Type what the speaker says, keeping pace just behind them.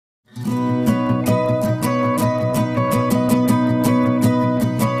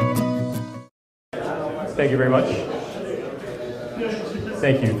Thank you very much.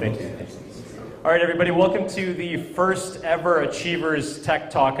 Thank you, thank you. All right, everybody, welcome to the first ever Achievers Tech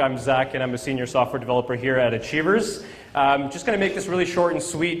Talk. I'm Zach, and I'm a senior software developer here at Achievers. Just going to make this really short and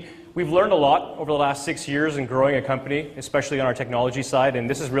sweet. We've learned a lot over the last 6 years in growing a company, especially on our technology side, and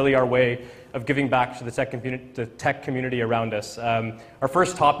this is really our way of giving back to the tech community around us. Our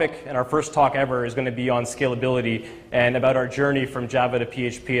first topic and our first talk ever is going to be on scalability and about our journey from Java to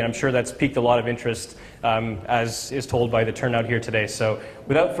PHP, and I'm sure that's piqued a lot of interest, as is told by the turnout here today. So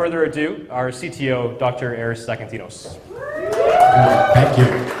without further ado, our CTO, Dr. Aris Zakinthinos. Thank you.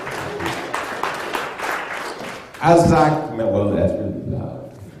 As Zach, well, that's been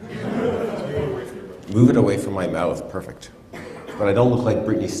move it away from my mouth, perfect. But I don't look like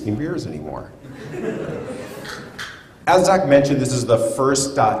Britney Spears anymore. As Zach mentioned, this is the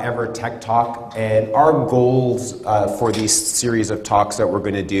first ever tech talk, and our goals for these series of talks that we're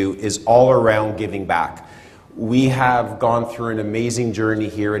going to do is all around giving back. We have gone through an amazing journey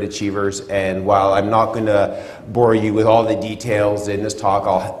here at Achievers, and while I'm not going to bore you with all the details in this talk,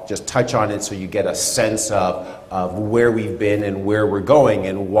 I'll just touch on it so you get a sense of where we've been and where we're going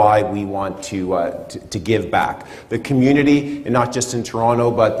and why we want to give back. The community, and not just in Toronto,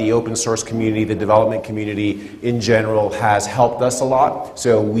 but the open source community, the development community in general has helped us a lot,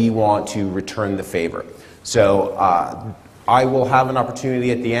 so we want to return the favor. So I will have an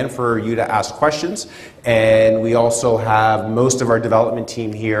opportunity at the end for you to ask questions, and we also have most of our development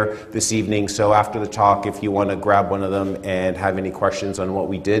team here this evening, so after the talk, if you want to grab one of them and have any questions on what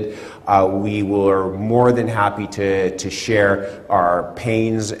we did, we are more than happy to share our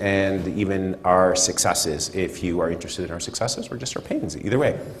pains and even our successes, if you are interested in our successes or just our pains, either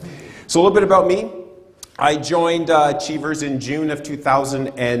way. So a little bit about me. I joined Achievers in June of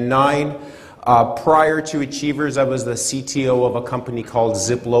 2009. Prior to Achievers, I was the CTO of a company called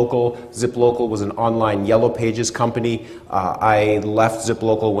ZipLocal. ZipLocal was an online Yellow Pages company. I left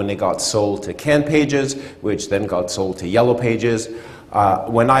ZipLocal when it got sold to CanPages, which then got sold to Yellow Pages.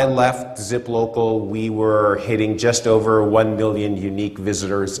 When I left ZipLocal, we were hitting just over 1 million unique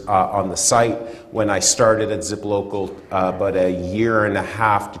visitors on the site. When I started at ZipLocal, about a year and a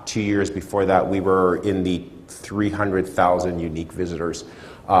half to 2 years before that, we were in the 300,000 unique visitors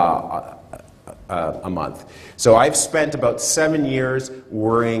a month. So I've spent about 7 years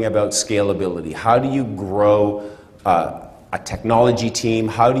worrying about scalability. How do you grow a technology team?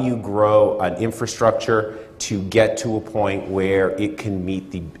 How do you grow an infrastructure to get to a point where it can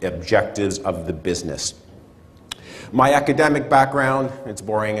meet the objectives of the business? My academic background, it's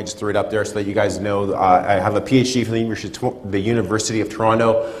boring, I just threw it up there so that you guys know. I have a PhD from the University of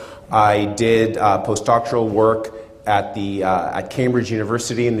Toronto. I did postdoctoral work at Cambridge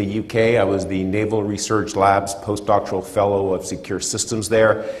University in the UK. I was the Naval Research Labs postdoctoral fellow of secure systems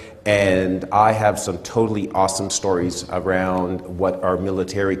there, and I have some totally awesome stories around what our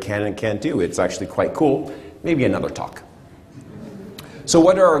military can and can't do. It's actually quite cool. Maybe another talk. So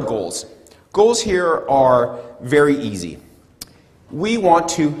what are our goals? Goals here are very easy. We want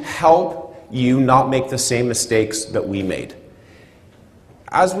to help you not make the same mistakes that we made.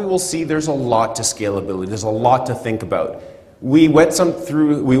 As we will see, there's a lot to scalability. There's a lot to think about. We went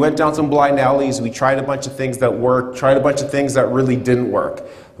down some blind alleys. We tried a bunch of things that worked, tried a bunch of things that really didn't work.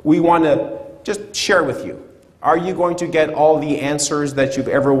 We want to just share with you. Are you going to get all the answers that you've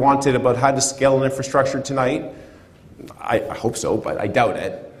ever wanted about how to scale an infrastructure tonight? I hope so, but I doubt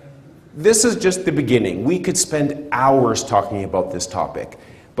it. This is just the beginning. We could spend hours talking about this topic.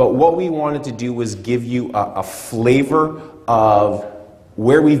 But what we wanted to do was give you a flavor of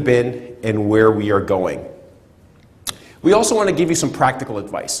where we've been and where we are going. We also want to give you some practical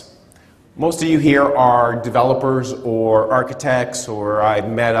advice. Most of you here are developers or architects, or I've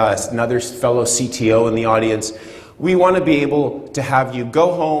met another fellow CTO in the audience. We want to be able to have you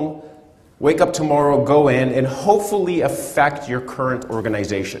go home, wake up tomorrow, go in, and hopefully affect your current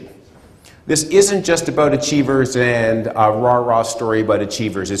organization. This isn't just about Achievers and a rah-rah story about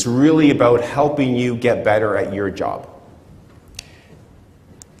Achievers. It's really about helping you get better at your job.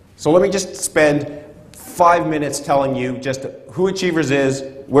 So let me just spend 5 minutes telling you just who Achievers is,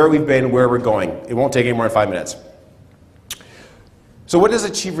 where we've been, where we're going. It won't take any more than 5 minutes. So what does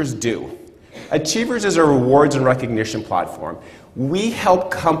Achievers do? Achievers is a rewards and recognition platform. We help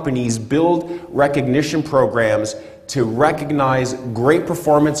companies build recognition programs to recognize great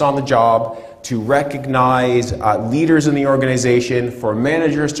performance on the job, to recognize leaders in the organization, for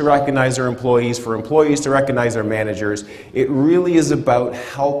managers to recognize their employees, for employees to recognize their managers. It really is about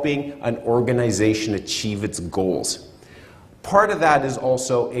helping an organization achieve its goals. Part of that is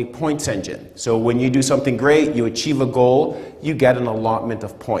also a points engine. So when you do something great, you achieve a goal, you get an allotment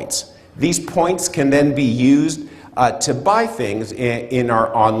of points. These points can then be used to buy things in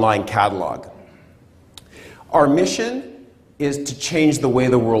our online catalog. Our mission is to change the way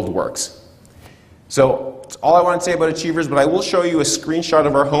the world works. So that's all I want to say about Achievers, but I will show you a screenshot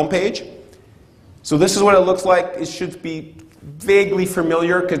of our homepage. So this is what it looks like. It should be vaguely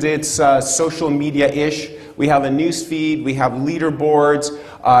familiar because it's social media-ish. We have a news feed, we have leaderboards,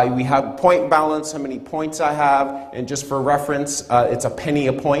 we have point balance, how many points I have, and just for reference, it's a penny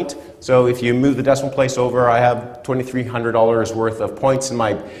a point. So if you move the decimal place over, I have $2,300 worth of points in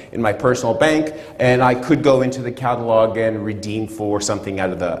my personal bank, and I could go into the catalog and redeem for something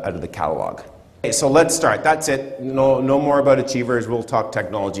out of the catalog. Okay, so let's start. That's it. No more about Achievers. We'll talk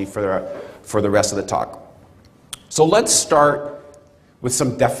technology for the rest of the talk. So let's start with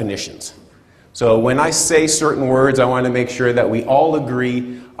some definitions. So when I say certain words, I want to make sure that we all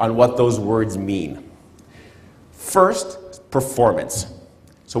agree on what those words mean. First, performance.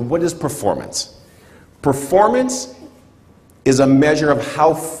 So what is performance? Performance is a measure of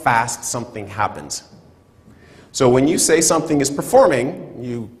how fast something happens. So when you say something is performing,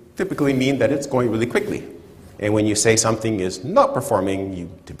 you typically mean that it's going really quickly. And when you say something is not performing, you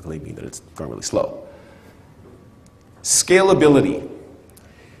typically mean that it's going really slow. Scalability.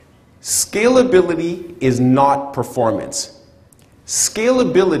 Scalability is not performance.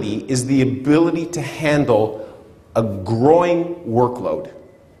 Scalability is the ability to handle a growing workload.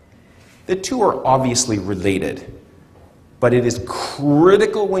 The two are obviously related, but it is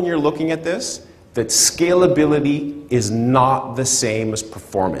critical when you're looking at this that scalability is not the same as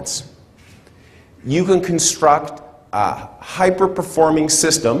performance. You can construct a hyper-performing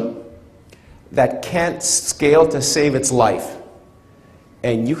system that can't scale to save its life.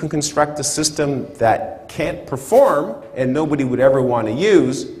 And you can construct a system that can't perform and nobody would ever want to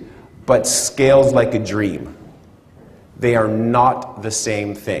use, but scales like a dream. They are not the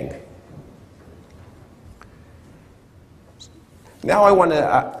same thing. Now I want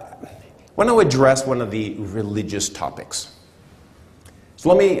to address one of the religious topics.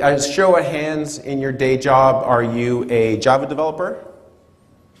 So let me show of hands in your day job. Are you a Java developer?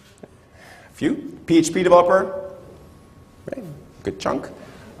 A few? PHP developer? Right. Good chunk.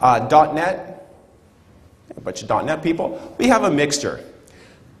 .NET, a bunch of .NET people. We have a mixture.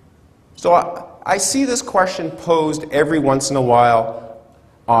 So I see this question posed every once in a while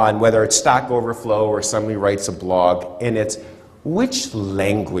on whether it's Stack Overflow or somebody writes a blog, and it's which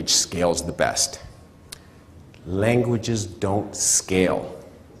language scales the best? Languages don't scale.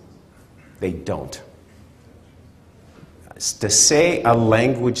 They don't. To say a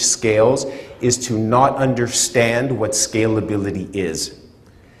language scales is to not understand what scalability is.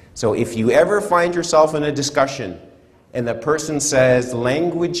 So if you ever find yourself in a discussion and the person says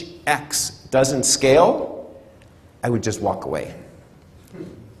language X doesn't scale, I would just walk away.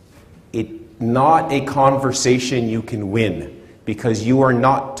 It's not a conversation you can win because you are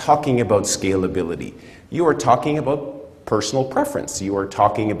not talking about scalability. You are talking about personal preference. You are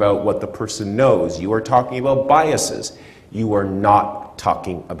talking about what the person knows. You are talking about biases. You are not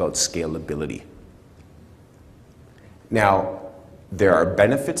talking about scalability. Now, there are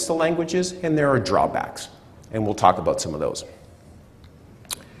benefits to languages and there are drawbacks, and we'll talk about some of those.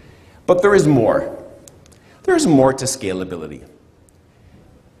 But there is more. There is more to scalability.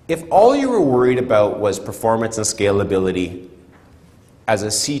 If all you were worried about was performance and scalability, as a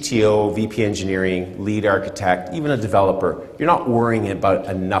CTO, VP engineering, lead architect, even a developer, you're not worrying about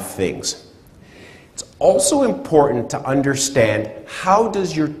enough things. It's also important to understand, how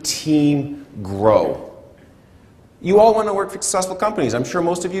does your team grow? You all want to work for successful companies. I'm sure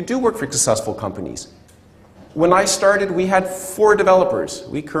most of you do work for successful companies. When I started, we had 4 developers.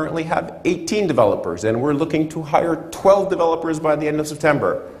 We currently have 18 developers, and we're looking to hire 12 developers by the end of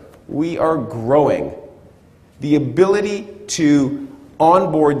September. We are growing. The ability to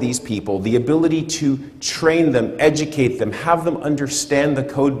onboard these people, the ability to train them, educate them, have them understand the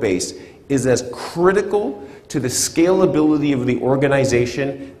code base is as critical to the scalability of the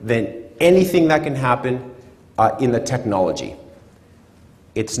organization than anything that can happen in the technology.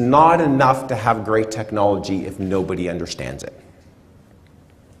 It's not enough to have great technology if nobody understands it.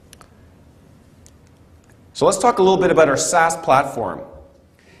 So let's talk a little bit about our SaaS platform.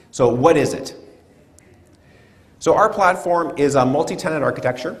 So what is it? So our platform is a multi-tenant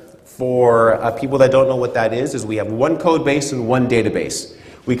architecture. For people that don't know what that is we have one code base and one database.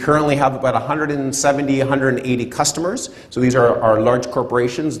 We currently have about 170, 180 customers. So these are our large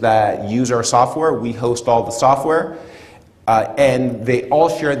corporations that use our software. We host all the software. And they all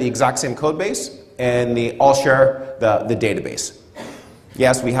share the exact same code base, and they all share the database.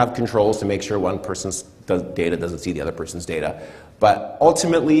 Yes, we have controls to make sure one person's data doesn't see the other person's data, but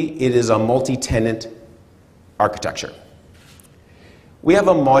ultimately it is a multi-tenant architecture. We have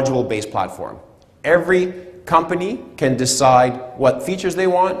a module-based platform. Every company can decide what features they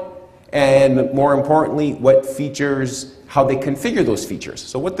want, and more importantly, what features, how they configure those features.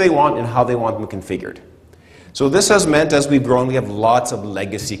 So what they want and how they want them configured. So this has meant, as we've grown, we have lots of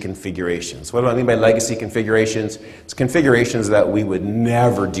legacy configurations. What do I mean by legacy configurations? It's configurations that we would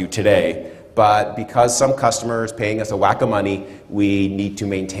never do today, but because some customers paying us a whack of money, we need to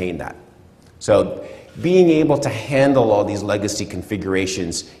maintain that. So being able to handle all these legacy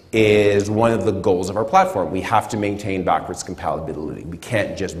configurations is one of the goals of our platform. We have to maintain backwards compatibility. We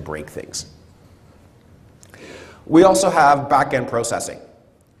can't just break things. We also have back-end processing.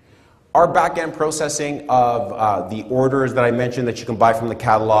 Our back-end processing of the orders that I mentioned that you can buy from the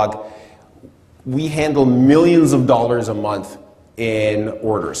catalog, we handle millions of dollars a month in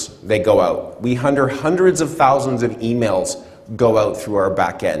orders. They go out. We handle hundreds of thousands of emails go out through our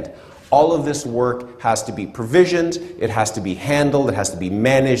back-end. All of this work has to be provisioned, it has to be handled, it has to be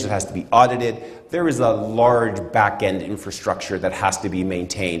managed, it has to be audited. There is a large back-end infrastructure that has to be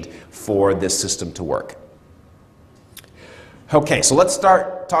maintained for this system to work. Okay, so let's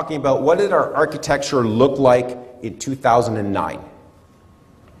start talking about what did our architecture look like in 2009.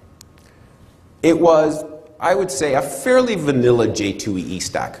 It was, I would say, a fairly vanilla J2EE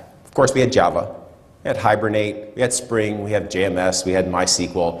stack. Of course, we had Java, we had Hibernate, we had Spring, we had JMS, we had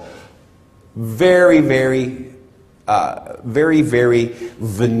MySQL. Very, very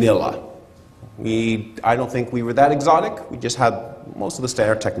vanilla. I don't think we were that exotic. We just had most of the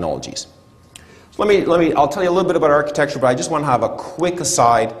standard technologies. So I'll tell you a little bit about architecture, but I just want to have a quick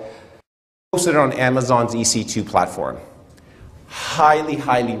aside. Posted on Amazon's EC2 platform. Highly,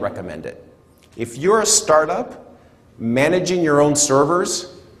 highly recommend it. If you're a startup, managing your own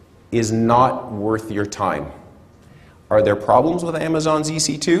servers is not worth your time. Are there problems with Amazon's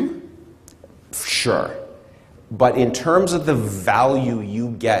EC2? Sure. But in terms of the value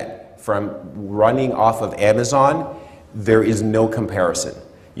you get from running off of Amazon, there is no comparison.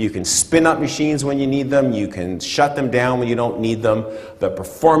 You can spin up machines when you need them. You can shut them down when you don't need them. The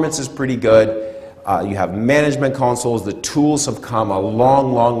performance is pretty good. You have management consoles. The tools have come a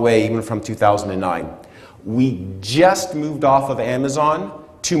long, long way, even from 2009. We just moved off of Amazon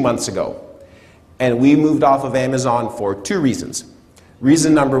 2 months ago. And we moved off of Amazon for 2 reasons.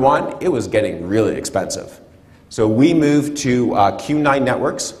 Reason number 1, it was getting really expensive. So we moved to Q9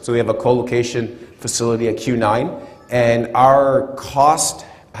 Networks. So we have a co-location facility at Q9. And our cost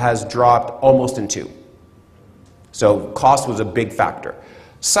has dropped almost in 2. So cost was a big factor.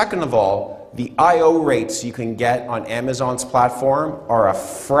 Second of all, the I/O rates you can get on Amazon's platform are a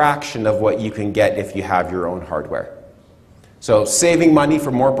fraction of what you can get if you have your own hardware. So saving money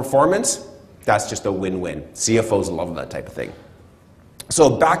for more performance, that's just a win-win. CFOs love that type of thing. So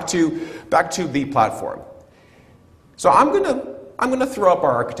back to the platform. So I'm gonna throw up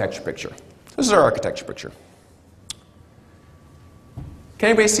our architecture picture. This is our architecture picture. Can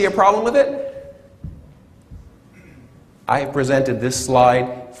anybody see a problem with it? I have presented this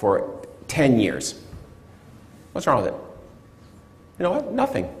slide for 10 years. What's wrong with it? You know what?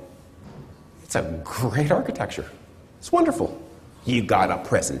 Nothing. It's a great architecture. It's wonderful. You got a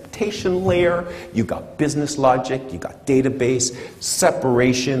presentation layer, you got business logic, you got database,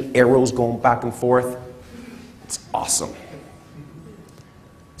 separation, arrows going back and forth. It's awesome.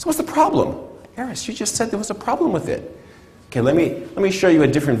 So what's the problem? Aris, you just said there was a problem with it. Okay, let me show you a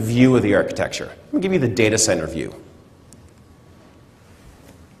different view of the architecture. Let me give you the data center view.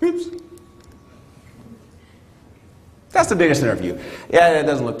 Oops. That's the data center view. Yeah, it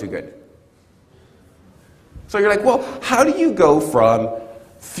doesn't look too good. So you're like, well, how do you go from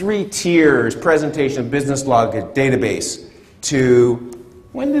 3 tiers, presentation, business logic, database, to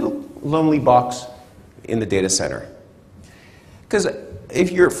one little lonely box in the data center? Because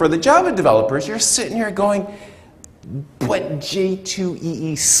if you're, for the Java developers, you're sitting here going, but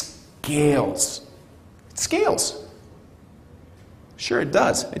J2EE scales. It scales. Sure, it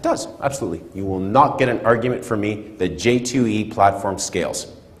does. It does, absolutely. You will not get an argument from me that J2EE platform scales.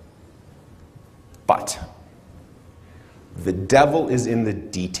 But the devil is in the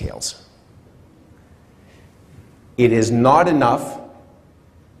details. It is not enough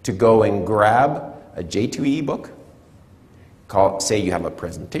to go and grab a J2EE book, say you have a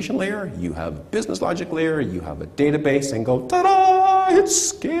presentation layer, you have a business logic layer, you have a database, and go, ta-da, it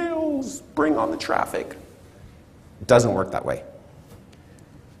scales, bring on the traffic. It doesn't work that way.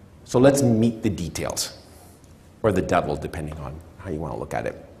 So let's meet the details, or the devil, depending on how you want to look at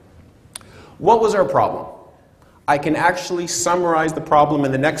it. What was our problem? I can actually summarize the problem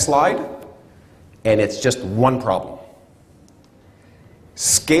in the next slide, and it's just one problem.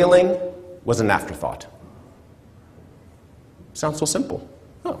 Scaling was an afterthought. Sounds so simple.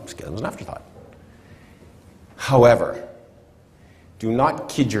 Oh, scaling was an afterthought. However, do not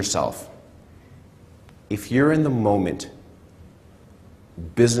kid yourself. If you're in the moment,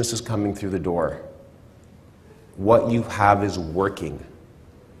 business is coming through the door, what you have is working.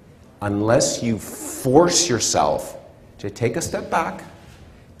 Unless you force yourself to take a step back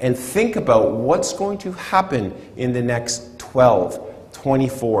and think about what's going to happen in the next 12,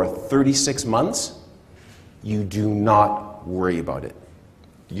 24, 36 months, you do not worry about it.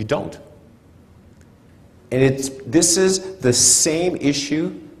 You don't. And this is the same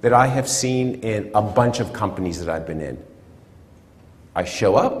issue that I have seen in a bunch of companies that I've been in. I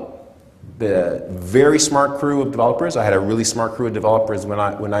show up, the very smart crew of developers. I had a really smart crew of developers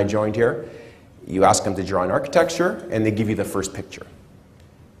when I joined here. You ask them to draw an architecture, and they give you the first picture.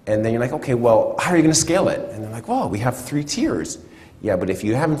 And then you're like, okay, well, how are you going to scale it? And they're like, well, we have 3 tiers. Yeah, but if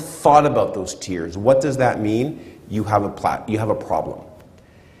you haven't thought about those tiers, what does that mean? You have a problem.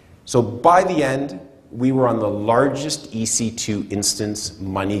 So by the end, we were on the largest EC2 instance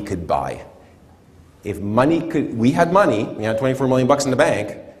money could buy. If we had money, we had $24 million in the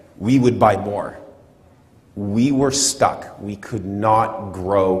bank, we would buy more. We were stuck. We could not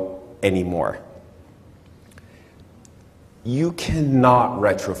grow anymore. You cannot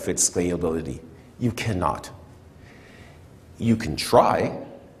retrofit scalability. You cannot. You can try,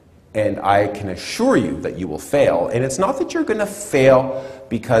 and I can assure you that you will fail. And it's not that you're going to fail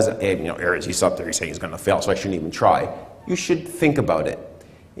because, Aris, he's up there, he's saying he's going to fail, so I shouldn't even try. You should think about it.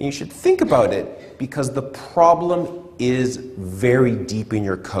 And you should think about it because the problem is very deep in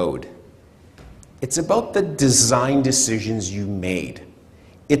your code. It's about the design decisions you made.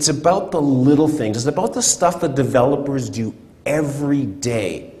 It's about the little things. It's about the stuff that developers do every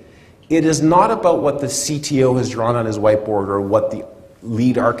day. It is not about what the CTO has drawn on his whiteboard or what the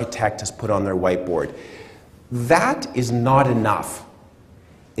lead architect has put on their whiteboard. That is not enough.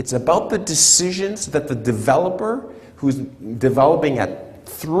 It's about the decisions that the developer who's developing at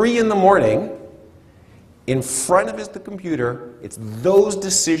 3 in the morning in front of the computer, it's those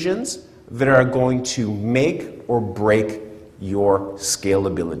decisions that are going to make or break your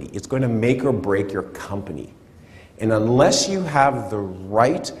scalability. It's going to make or break your company. And unless you have the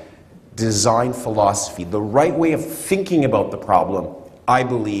right design philosophy, the right way of thinking about the problem, I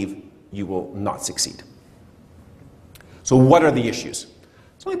believe you will not succeed. So what are the issues?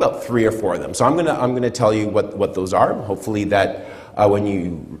 It's only about 3 or 4 of them. So I'm going to tell you what those are. Hopefully that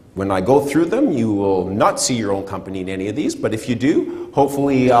when I go through them, you will not see your own company in any of these. But if you do,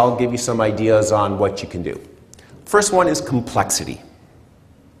 hopefully I'll give you some ideas on what you can do. First one is complexity.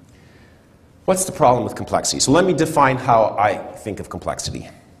 What's the problem with complexity? So let me define how I think of complexity.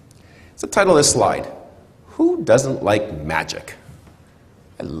 It's the title of this slide. Who doesn't like magic?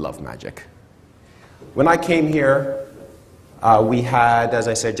 I love magic. When I came here, we had, as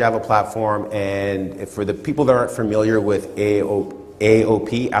I said, Java platform, and for the people that aren't familiar with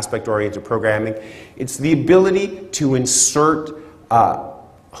AOP, aspect-oriented programming, it's the ability to insert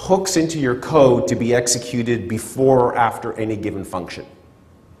hooks into your code to be executed before or after any given function.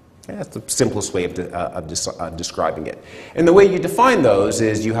 Okay, that's the simplest way of describing it. And the way you define those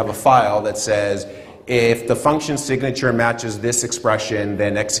is you have a file that says, if the function signature matches this expression,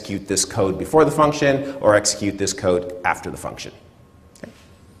 then execute this code before the function, or execute this code after the function. Okay.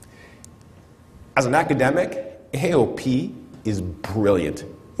 As an academic, AOP is brilliant.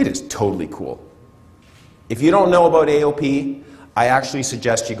 It is totally cool. If you don't know about AOP, I actually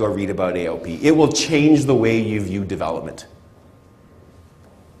suggest you go read about AOP. It will change the way you view development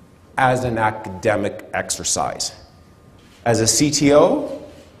as an academic exercise. As a CTO,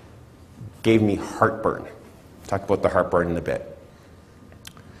 gave me heartburn. Talk about the heartburn in a bit.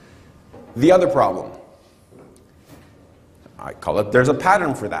 The other problem, I call it, there's a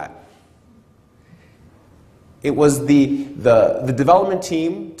pattern for that. It was the development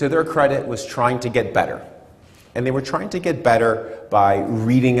team, to their credit, was trying to get better. And they were trying to get better by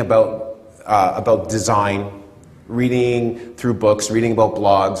reading about design, reading through books, reading about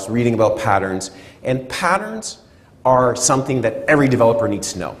blogs, reading about patterns. And patterns are something that every developer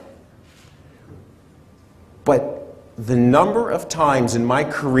needs to know. But the number of times in my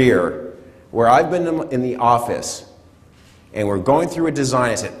career where I've been in the office and we're going through a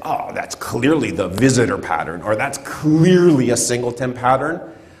design, I said, oh, that's clearly the visitor pattern, or that's clearly a singleton pattern,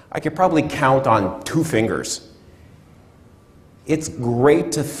 I could probably count on 2 fingers. It's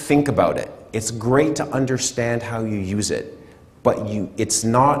great to think about it. It's great to understand how you use it. But it's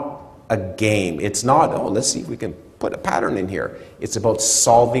not a game. It's not, oh, let's see if we can put a pattern in here. It's about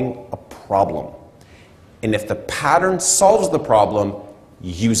solving a problem. And if the pattern solves the problem,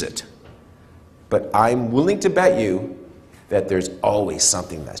 use it. But I'm willing to bet you that there's always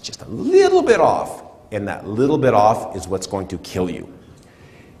something that's just a little bit off, and that little bit off is what's going to kill you.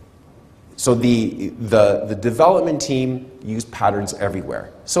 So the development team used patterns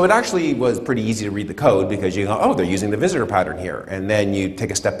everywhere. So it actually was pretty easy to read the code because you go, oh, they're using the visitor pattern here. And then you take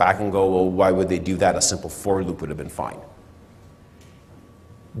a step back and go, well, why would they do that? A simple for loop would have been fine.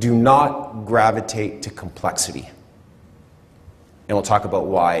 Do not gravitate to complexity. And we'll talk about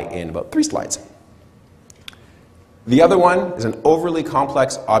why in about 3 slides. The other one is an overly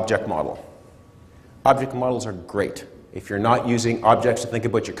complex object model. Object models are great. If you're not using objects to think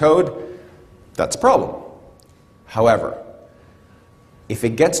about your code, that's a problem. However, if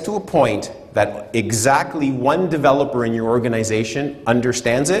it gets to a point that exactly one developer in your organization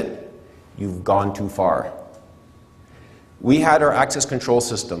understands it, you've gone too far. We had our access control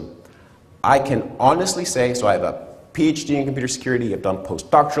system. I can honestly say, so I have a PhD in computer security, I've done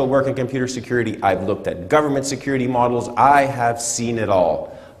postdoctoral work in computer security, I've looked at government security models, I have seen it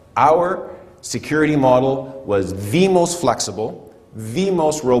all. Our security model was the most flexible, the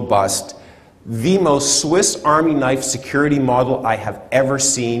most robust, the most Swiss Army knife security model I have ever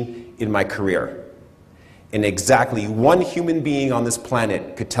seen in my career. And exactly one human being on this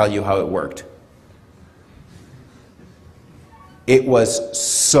planet could tell you how it worked. It was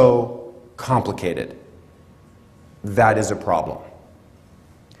so complicated. That is a problem.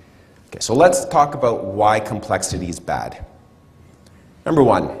 Okay, so let's talk about why complexity is bad. Number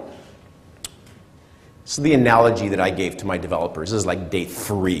one, this is the analogy that I gave to my developers. This is like day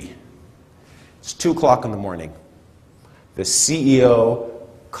 3. It's 2 o'clock in the morning. The CEO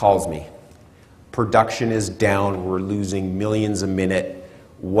calls me. Production is down. We're losing millions a minute.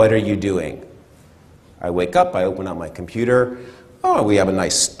 What are you doing? I wake up. I open up my computer. Oh, we have a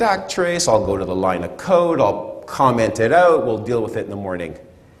nice stack trace. I'll go to the line of code. I'll comment it out. We'll deal with it in the morning.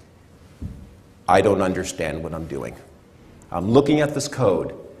 I don't understand what I'm doing. I'm looking at this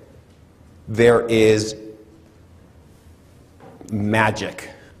code. There is magic.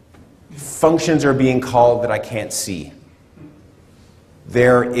 Functions are being called that I can't see.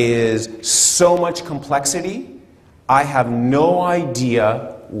 There is so much complexity, I have no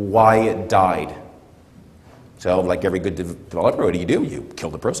idea why it died. So like every good developer, what do? You kill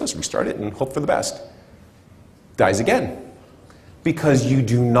the process, restart it, and hope for the best. Dies again. Because you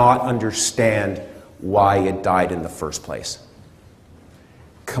do not understand why it died in the first place.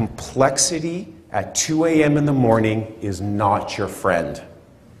 Complexity at 2 a.m. in the morning is not your friend.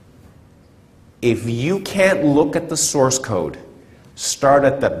 If you can't look at the source code, start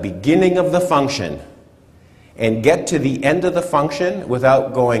at the beginning of the function, and get to the end of the function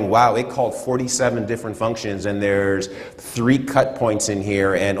without going, wow, it called 47 different functions, and there's 3 cut points in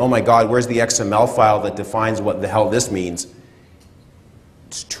here, and oh my God, where's the XML file that defines what the hell this means?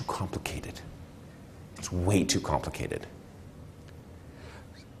 It's too complicated. It's way too complicated.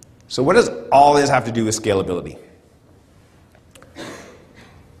 So what does all this have to do with scalability?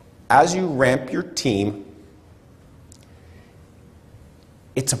 As you ramp your team,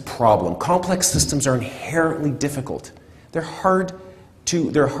 it's a problem. Complex systems are inherently difficult. They're hard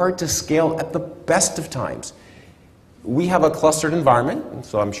to scale at the best of times. We have a clustered environment,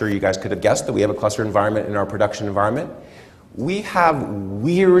 so I'm sure you guys could have guessed that we have a clustered environment in our production environment. We have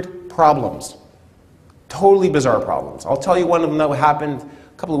weird problems, totally bizarre problems. I'll tell you one of them that happened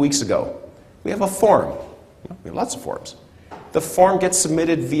a couple of weeks ago. We have a form. We have lots of forms. The form gets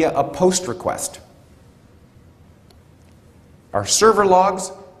submitted via a post request. Our server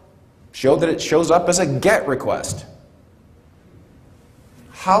logs show that it shows up as a GET request.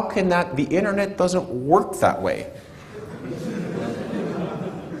 How can that? The internet doesn't work that way.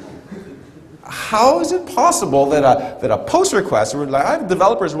 How is it possible that a post request, I have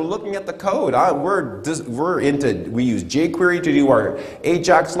developers, we're looking at the code, we use jQuery to do our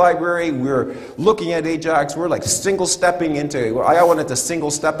Ajax library, we're looking at Ajax, we're like single-stepping into, I wanted to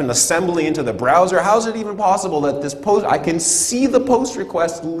single-step an assembly into the browser. How is it even possible that this post, I can see the post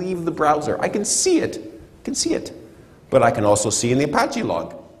request leave the browser. I can see it. But I can also see in the Apache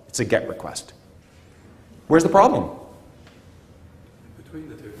log, it's a GET request. Where's the problem? Between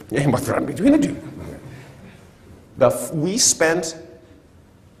the two. Yeah, between the two. We spent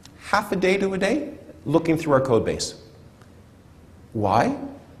half a day to a day looking through our code base. Why?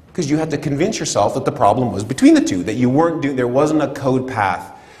 Because you had to convince yourself that the problem was between the two, that you weren't doing, there wasn't a code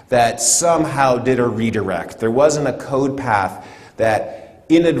path that somehow did a redirect. There wasn't a code path that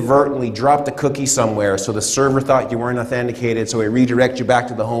inadvertently dropped a cookie somewhere, so the server thought you weren't authenticated, so it redirects you back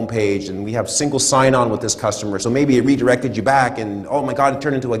to the home page, and we have single sign-on with this customer, so maybe it redirected you back, and oh my God, it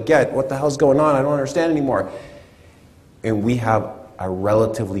turned into a GET. What the hell's going on? I don't understand anymore. And we have a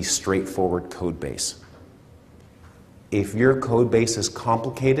relatively straightforward code base. If your code base is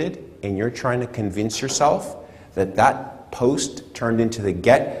complicated and you're trying to convince yourself that that post turned into the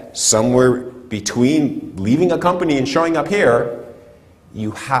GET somewhere between leaving a company and showing up here,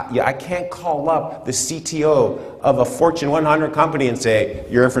 I can't call up the CTO of a Fortune 100 company and say,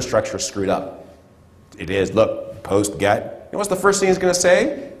 your infrastructure is screwed up. It is. Look, post GET. You know what's the first thing he's going to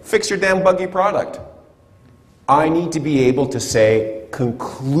say? Fix your damn buggy product. I need to be able to say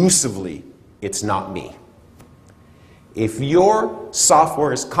conclusively, it's not me. If your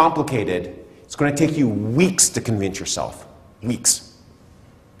software is complicated, it's going to take you weeks to convince yourself. Weeks.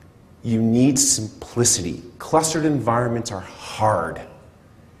 You need simplicity. Clustered environments are hard.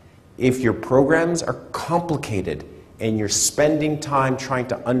 If your programs are complicated and you're spending time trying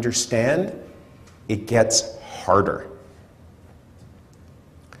to understand, it gets harder.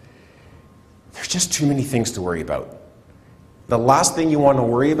 There's just too many things to worry about. The last thing you want to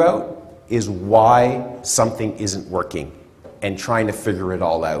worry about is why something isn't working and trying to figure it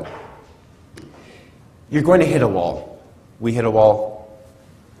all out. You're going to hit a wall. We hit a wall.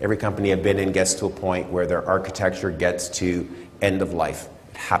 Every company I've been in gets to a point where their architecture gets to end of life.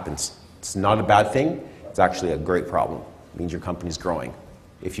 It happens. It's not a bad thing. It's actually a great problem. It means your company's growing.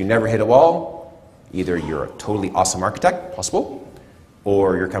 If you never hit a wall, either you're a totally awesome architect, possible,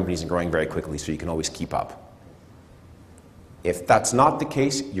 or your company isn't growing very quickly, so you can always keep up. If that's not the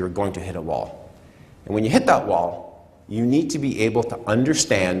case, you're going to hit a wall. And when you hit that wall, you need to be able to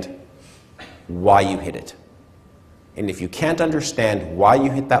understand why you hit it. And if you can't understand why you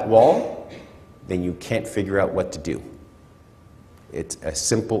hit that wall, then you can't figure out what to do. It's as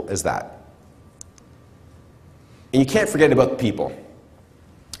simple as that. And you can't forget about people.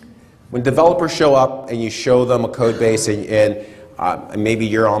 When developers show up and you show them a code base and maybe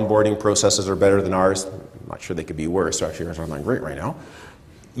your onboarding processes are better than ours, I'm not sure they could be worse, actually ours aren't that great right now.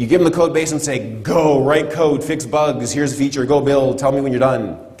 You give them the code base and say, go, write code, fix bugs, here's a feature, go build, tell me when you're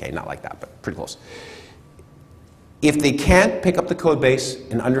done. Okay, not like that, but pretty close. If they can't pick up the code base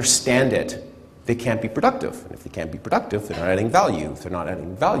and understand it, they can't be productive. And if they can't be productive, they're not adding value. If they're not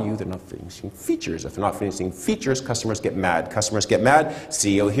adding value, they're not finishing features. If they're not finishing features, customers get mad. Customers get mad,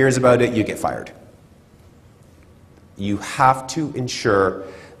 CEO hears about it, you get fired. You have to ensure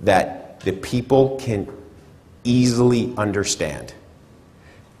that the people can easily understand.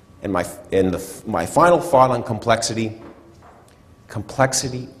 And my final thought on complexity,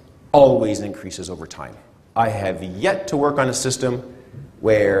 complexity always increases over time. I have yet to work on a system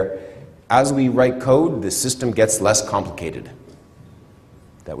where, as we write code, the system gets less complicated.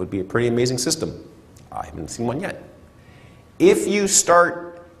 That would be a pretty amazing system. I haven't seen one yet. If you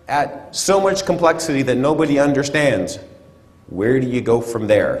start at so much complexity that nobody understands, where do you go from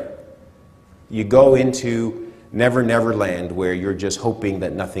there? You go into Never Never Land, where you're just hoping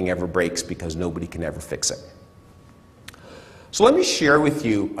that nothing ever breaks because nobody can ever fix it. So let me share with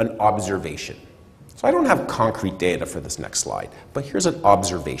you an observation. So I don't have concrete data for this next slide, but here's an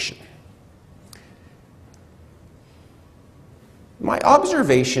observation. My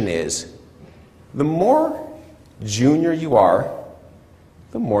observation is, the more junior you are,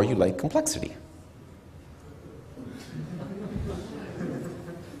 the more you like complexity.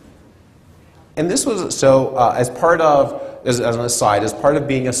 And this was, so as an aside, as part of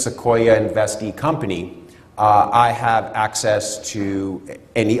being a Sequoia investee company, I have access to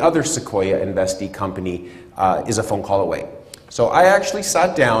any other Sequoia investee company is a phone call away. So I actually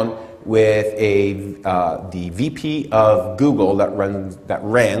sat down with the VP of Google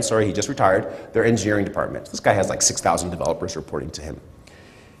he just retired, their engineering department. This guy has like 6,000 developers reporting to him.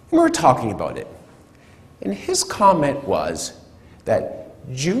 And we were talking about it. And his comment was that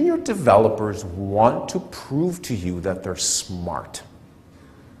junior developers want to prove to you that they're smart.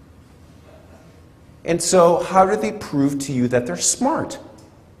 And so how do they prove to you that they're smart?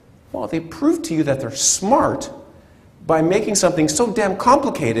 Well, they prove to you that they're smart by making something so damn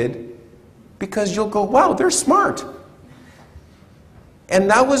complicated, because you'll go, wow, they're smart. And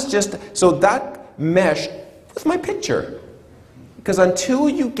that was just, so that meshed with my picture. Because until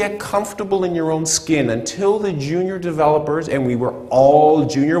you get comfortable in your own skin, until the junior developers, and we were all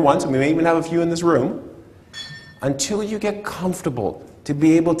junior once, and we may even have a few in this room, until you get comfortable to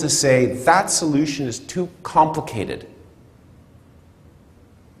be able to say, that solution is too complicated,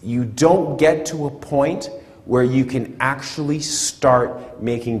 you don't get to a point where you can actually start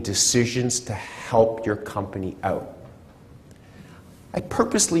making decisions to help your company out. I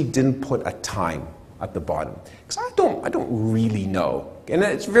purposely didn't put a time at the bottom because I don't really know, and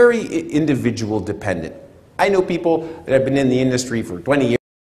it's very individual dependent. I know people that have been in the industry for 20 years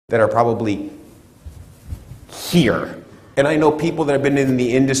that are probably here, and I know people that have been in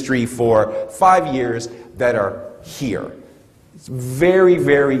the industry for 5 years that are here. It's very,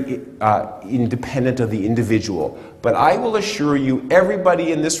 very independent of the individual. But I will assure you,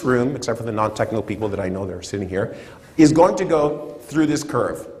 everybody in this room, except for the non-technical people that I know that are sitting here, is going to go through this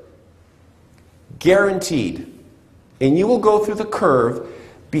curve. Guaranteed. And you will go through the curve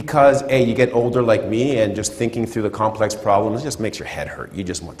because, A, you get older like me, and just thinking through the complex problems just makes your head hurt. You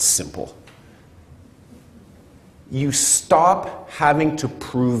just want simple. You stop having to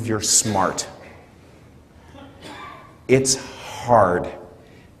prove you're smart. It's hard.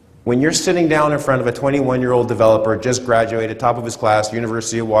 When you're sitting down in front of a 21-year-old developer, just graduated, top of his class,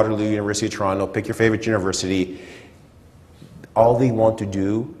 University of Waterloo, University of Toronto, pick your favorite university, all they want to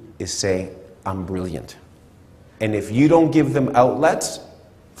do is say, I'm brilliant. And if you don't give them outlets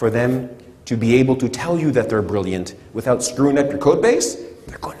for them to be able to tell you that they're brilliant without screwing up your code base,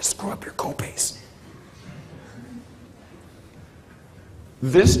 they're going to screw up your code base.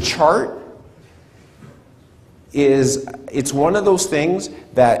 This chart it's one of those things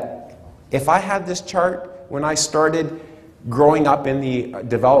that if I had this chart when I started growing up in the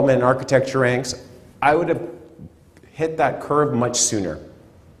development and architecture ranks, I would have hit that curve much sooner.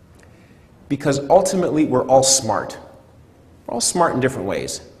 Because ultimately, we're all smart. We're all smart in different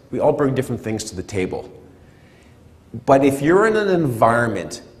ways. We all bring different things to the table. But if you're in an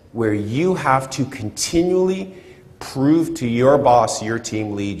environment where you have to continually prove to your boss, your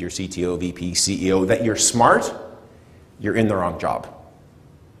team lead, your CTO, VP, CEO that you're smart, you're in the wrong job.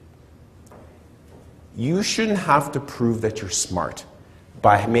 You shouldn't have to prove that you're smart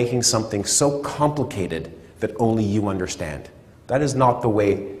by making something so complicated that only you understand. That is not the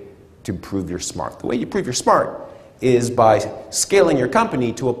way to prove you're smart. The way you prove you're smart is by scaling your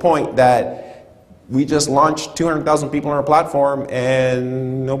company to a point that we just launched 200,000 people on our platform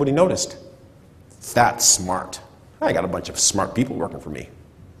and nobody noticed. That's smart. I got a bunch of smart people working for me.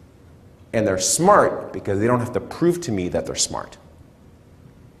 And they're smart because they don't have to prove to me that they're smart.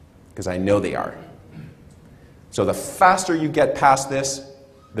 Because I know they are. So the faster you get past this,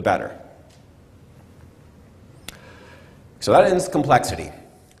 the better. So that ends complexity.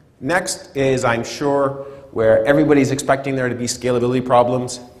 Next is, I'm sure, where everybody's expecting there to be scalability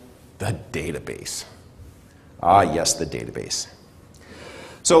problems, the database. Ah, yes, the database.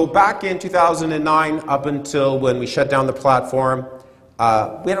 So back in 2009, up until when we shut down the platform,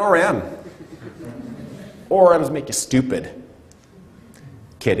 we had ORM. ORMs make you stupid.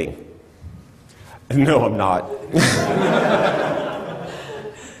 Kidding. No, I'm not.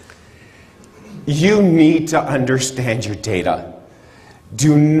 You need to understand your data.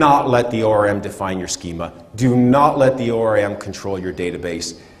 Do not let the ORM define your schema. Do not let the ORM control your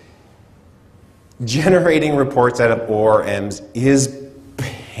database. Generating reports out of ORMs is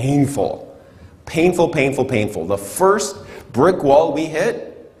painful. Painful, painful, painful. The first brick wall we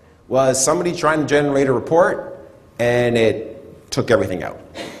hit was somebody trying to generate a report, and it took everything out.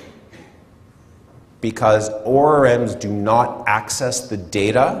 Because ORMs do not access the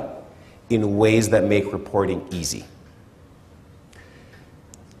data in ways that make reporting easy.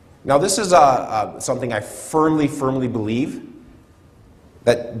 Now, this is something I firmly, firmly believe,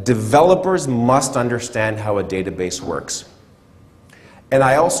 that developers must understand how a database works. And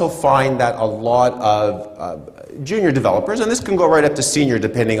I also find that a lot of junior developers, and this can go right up to senior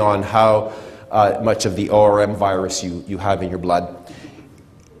depending on how much of the ORM virus you have in your blood,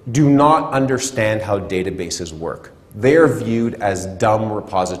 do not understand how databases work. They are viewed as dumb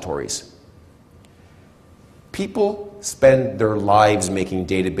repositories. People spend their lives making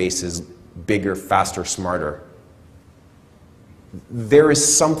databases bigger, faster, smarter. There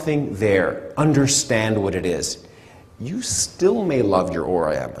is something there. Understand what it is. You still may love your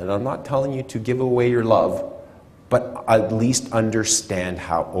ORM, and I'm not telling you to give away your love, but at least understand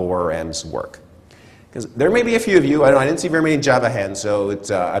how ORMs work. Because there may be a few of you, I didn't see very many Java hands, so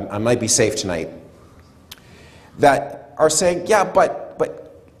it's, I might be safe tonight, that are saying, yeah, but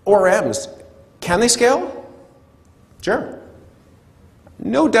ORMs, can they scale? Sure.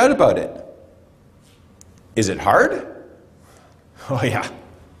 No doubt about it. Is it hard? Oh yeah.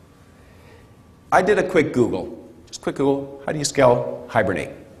 I did a quick Google. Just quick Google, how do you scale Hibernate?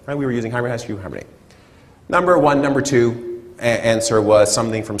 Right, we were using Hibernate, how do you Hibernate? Number one, number two answer was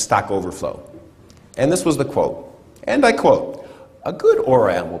something from Stack Overflow. And this was the quote. And I quote, "A good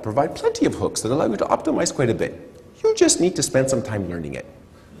ORM will provide plenty of hooks that allow you to optimize quite a bit. You just need to spend some time learning it."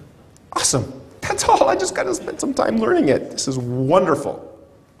 Awesome. That's all. I just got to spend some time learning it. This is wonderful.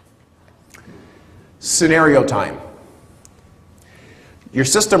 Scenario time. Your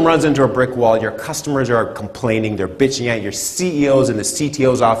system runs into a brick wall. Your customers are complaining. They're bitching at your CEO's in the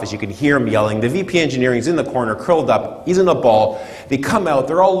CTO's office. You can hear them yelling. The VP engineering is in the corner, curled up. He's in a ball. They come out.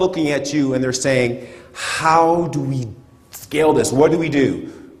 They're all looking at you, and they're saying, how do we scale this? What do we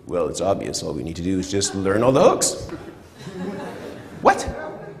do? Well, it's obvious. All we need to do is just learn all the hooks. What?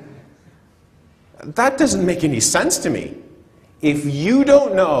 That doesn't make any sense to me. If you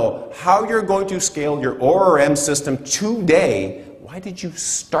don't know how you're going to scale your ORM system today, why did you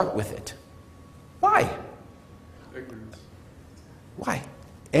start with it? Why? Ignorance. Why?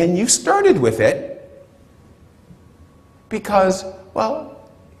 And you started with it because, well,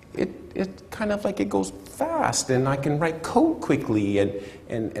 it kind of like it goes fast and I can write code quickly and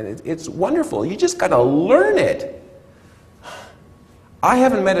it's wonderful. You just got to learn it. I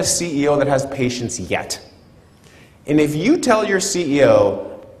haven't met a CEO that has patience yet. And if you tell your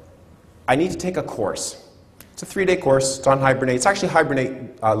CEO, I need to take a course. It's a 3-day course. It's on Hibernate. It's actually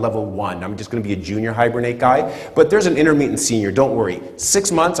Hibernate level 1. I'm just going to be a junior Hibernate guy. But there's an intermediate and senior. Don't worry.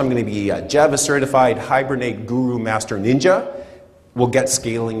 6 months, I'm going to be a Java certified Hibernate Guru Master Ninja. We'll get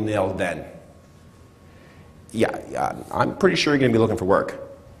scaling nailed then. Yeah, I'm pretty sure you're going to be looking for work.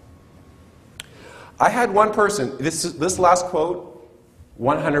 I had one person, this last quote,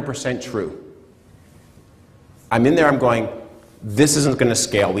 100% true. I'm in there, I'm going, this isn't going to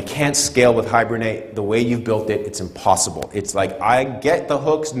scale. We can't scale with Hibernate. The way you've built it, it's impossible. It's like, I get the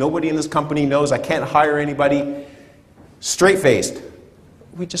hooks. Nobody in this company knows. I can't hire anybody. Straight-faced.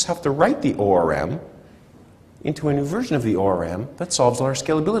 We just have to write the ORM into a new version of the ORM that solves all our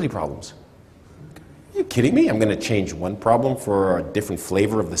scalability problems. Are you kidding me? I'm going to change one problem for a different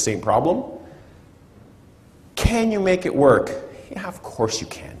flavor of the same problem? Can you make it work? Yeah, of course you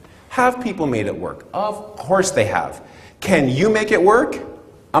can. Have people made it work? Of course they have. Can you make it work?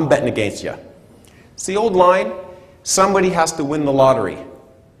 I'm betting against you. It's the old line, somebody has to win the lottery.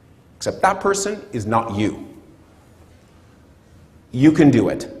 Except that person is not you. You can do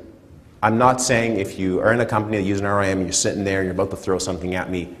it. I'm not saying if you are in a company that uses an RM and you're sitting there and you're about to throw something at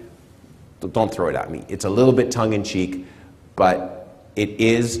me, don't throw it at me. It's a little bit tongue-in-cheek, but it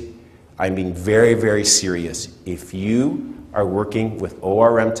is, I'm being very, very serious. If you are working with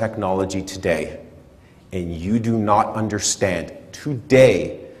ORM technology today, and you do not understand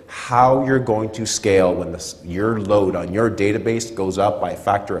today how you're going to scale when your load on your database goes up by a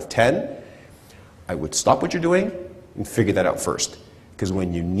factor of 10, I would stop what you're doing and figure that out first. Because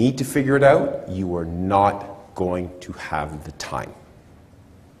when you need to figure it out, you are not going to have the time.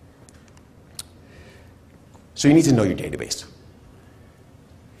 So you need to know your database.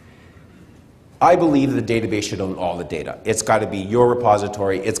 I believe the database should own all the data. It's got to be your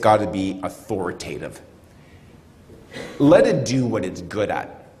repository. It's got to be authoritative. Let it do what it's good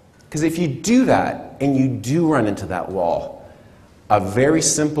at. Because if you do that, and you do run into that wall, a very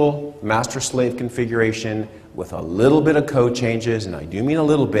simple master-slave configuration with a little bit of code changes, and I do mean a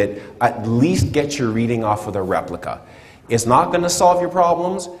little bit, at least get your reading off of the replica. It's not going to solve your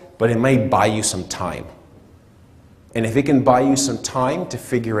problems, but it may buy you some time. And if it can buy you some time to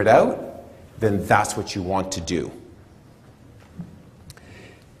figure it out, then that's what you want to do.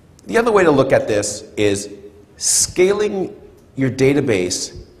 The other way to look at this is scaling your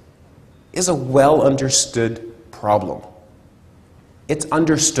database is a well-understood problem. It's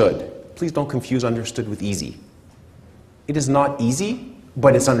understood. Please don't confuse understood with easy. It is not easy,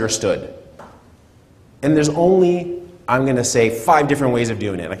 but it's understood. And there's only, I'm going to say, 5 different ways of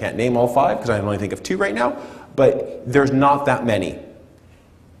doing it. I can't name all 5 because I can only think of 2 right now, but there's not that many.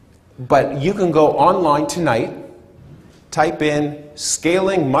 But you can go online tonight, type in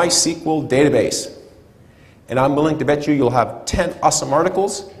scaling MySQL database. And I'm willing to bet you'll have 10 awesome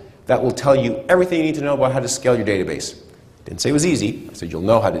articles that will tell you everything you need to know about how to scale your database. Didn't say it was easy, I said you'll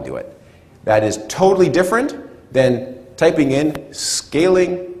know how to do it. That is totally different than typing in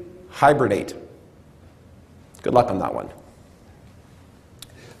scaling Hibernate. Good luck on that one.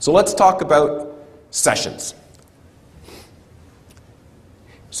 So let's talk about sessions.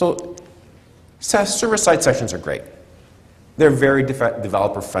 So server-side sessions are great. They're very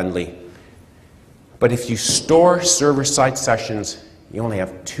developer-friendly. But if you store server-side sessions, you only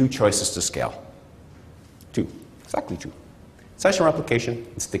have 2 choices to scale. 2, exactly 2. Session replication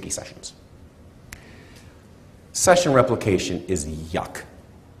and sticky sessions. Session replication is yuck.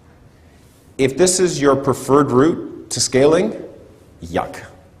 If this is your preferred route to scaling, yuck.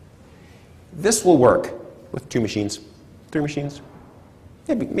 This will work with 2 machines, 3 machines,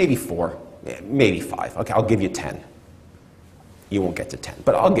 maybe 4, maybe 5. Okay, I'll give you 10. You won't get to 10,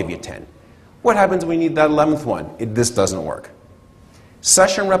 but I'll give you 10. What happens when we need that 11th one? This doesn't work.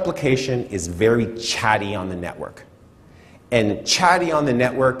 Session replication is very chatty on the network. And chatty on the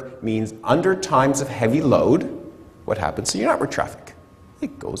network means under times of heavy load, what happens to your network traffic?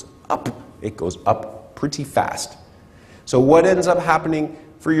 It goes up. It goes up pretty fast. So what ends up happening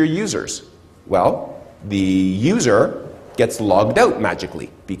for your users? Well, the user gets logged out magically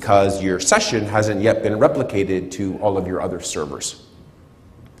because your session hasn't yet been replicated to all of your other servers.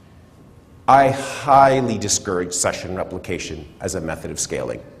 I highly discourage session replication as a method of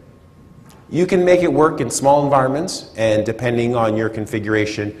scaling. You can make it work in small environments, and depending on your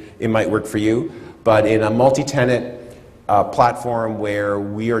configuration, it might work for you. But in a multi-tenant platform where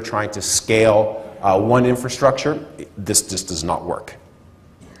we are trying to scale one infrastructure, this just does not work.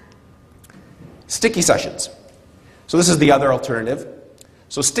 Sticky sessions. So this is the other alternative.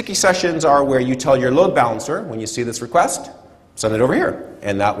 So sticky sessions are where you tell your load balancer, when you see this request, send it over here.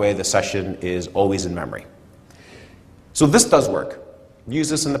 And that way the session is always in memory. So this does work. I've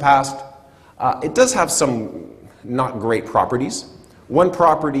used this in the past. It does have some not great properties. One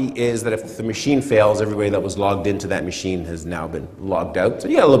property is that if the machine fails, everybody that was logged into that machine has now been logged out. So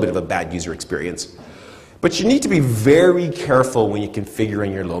you get a little bit of a bad user experience. But you need to be very careful when you're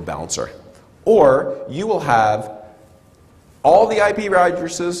configuring your load balancer. Or you will have all the IP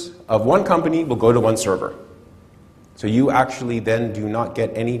addresses of one company will go to one server. So you actually then do not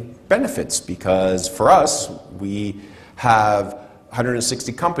get any benefits, because for us, we have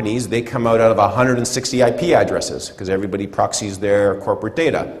 160 companies. They come out of 160 IP addresses because everybody proxies their corporate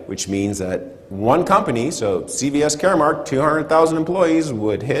data, which means that one company, so CVS Caremark, 200,000 employees,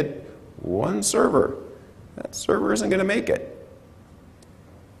 would hit one server. That server isn't going to make it.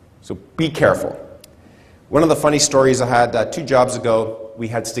 So be careful. One of the funny stories I had 2 jobs ago, we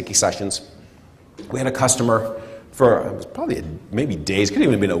had sticky sessions. We had a customer for it was probably maybe days, could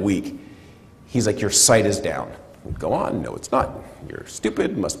even have been a week. He's like, your site is down. We'd go on, no it's not. You're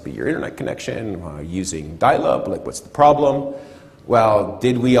stupid, must be your internet connection, using dial-up, like what's the problem? Well,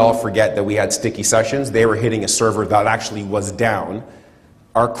 did we all forget that we had sticky sessions? They were hitting a server that actually was down.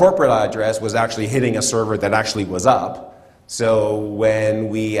 Our corporate address was actually hitting a server that actually was up. So when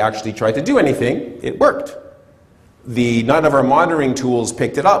we actually tried to do anything, it worked. None of our monitoring tools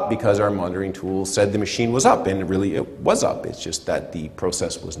picked it up because our monitoring tools said the machine was up, and really it was up. It's just that the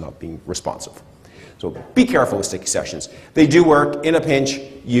process was not being responsive. So be careful with sticky sessions. They do work. In a pinch,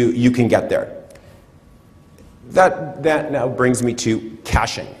 you can get there. That now brings me to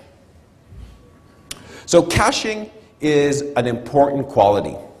caching. So caching is an important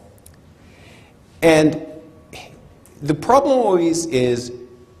quality. And the problem always is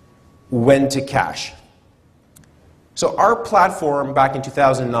when to cache. So our platform back in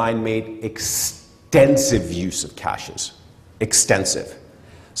 2009 made extensive use of caches. Extensive.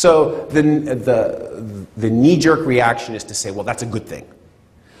 So the knee-jerk reaction is to say, well, that's a good thing.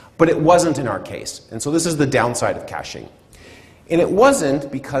 But it wasn't in our case. And so this is the downside of caching. And it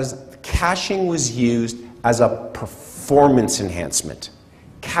wasn't because caching was used as a performance enhancement.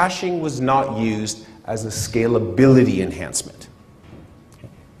 Caching was not used as a scalability enhancement.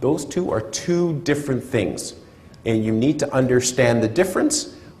 Those two are two different things. And you need to understand the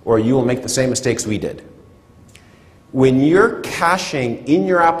difference, or you will make the same mistakes we did. When you're caching in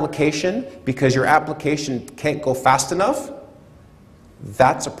your application because your application can't go fast enough,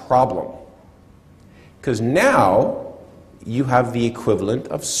 that's a problem. Because now you have the equivalent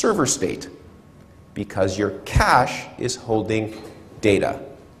of server state because your cache is holding data.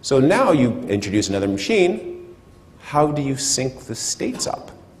 So now you introduce another machine. How do you sync the states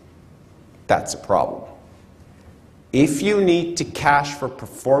up? That's a problem. If you need to cache for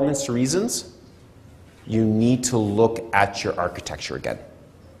performance reasons, you need to look at your architecture again.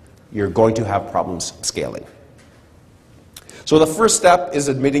 You're going to have problems scaling. So the first step is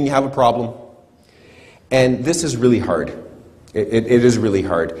admitting you have a problem. And this is really hard. It is really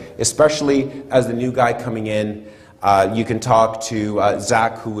hard, especially as the new guy coming in. You can talk to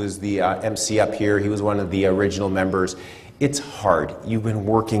Zach, who was the MC up here. He was one of the original members. It's hard. You've been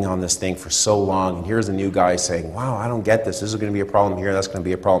working on this thing for so long, and here's a new guy saying, wow, I don't get this. This is going to be a problem here. That's going to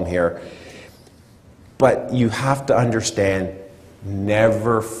be a problem here. But you have to understand,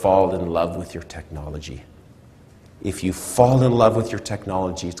 never fall in love with your technology. If you fall in love with your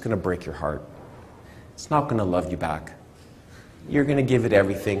technology, it's going to break your heart. It's not going to love you back. You're going to give it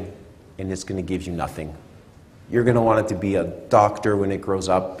everything, and it's going to give you nothing. You're going to want it to be a doctor when it grows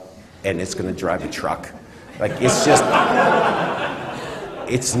up, and it's going to drive a truck. Like, it's just,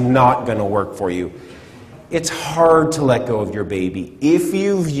 it's not going to work for you. It's hard to let go of your baby. If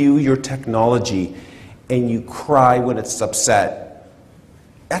you view your technology and you cry when it's upset,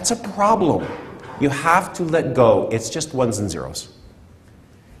 That's a problem. You have to let go. It's just ones and zeros.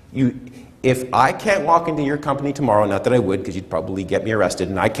 If I can't walk into your company tomorrow, not that I would because you'd probably get me arrested,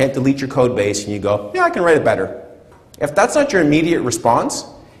 and I can't delete your code base and you go, yeah, I can write it better. If that's not your immediate response,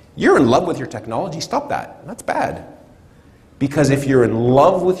 you're in love with your technology. Stop that. That's bad. Because if you're in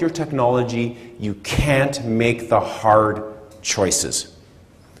love with your technology, you can't make the hard choices.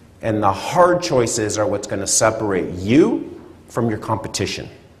 And the hard choices are what's going to separate you from your competition.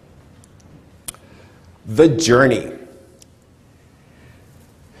 The journey.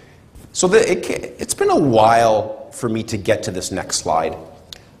 So it's been a while for me to get to this next slide.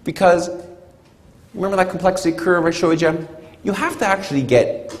 Because, remember that complexity curve I showed you? You have to actually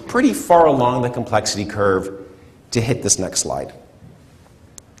get pretty far along the complexity curve to hit this next slide.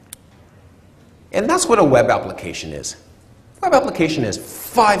 And that's what a web application is. Web application is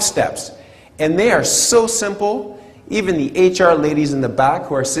 5 steps. And they are so simple, even the HR ladies in the back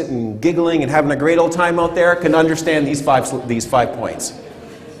who are sitting giggling and having a great old time out there can understand these five points.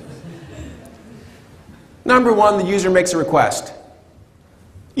 Number 1, the user makes a request.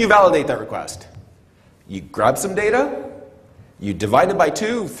 You validate that request. You grab some data, you divide it by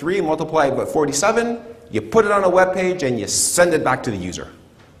 2, 3, multiply it by 47, you put it on a web page, and you send it back to the user.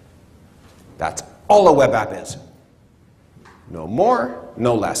 That's all a web app is. No more,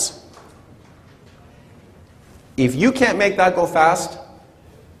 no less. If you can't make that go fast,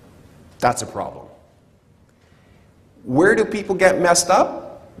 that's a problem. Where do people get messed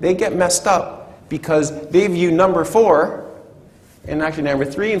up? They get messed up because they view number 4, and actually number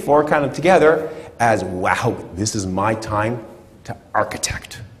 3 and 4 kind of together, as, wow, this is my time to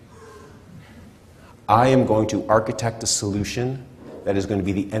architect. I am going to architect a solution that is going to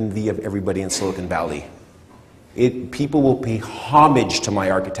be the envy of everybody in Silicon Valley. People will pay homage to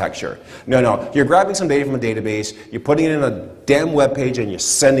my architecture. No, you're grabbing some data from a database, you're putting it in a damn web page, and you're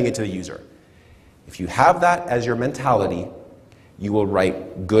sending it to the user. If you have that as your mentality, you will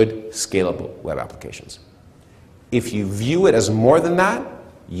write good, scalable web applications. If you view it as more than that,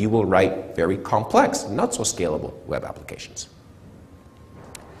 you will write very complex, not so scalable web applications.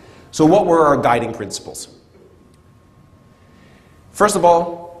 So what were our guiding principles? First of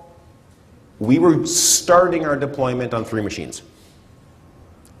all, we were starting our deployment on 3 machines.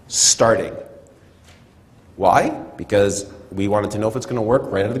 Starting. Why? Because we wanted to know if it's going to work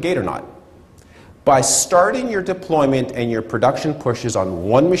right out of the gate or not. By starting your deployment and your production pushes on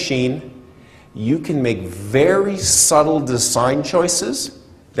 1 machine, you can make very subtle design choices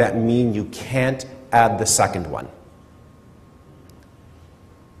that mean you can't add the second one.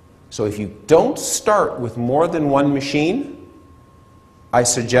 So if you don't start with more than 1 machine, I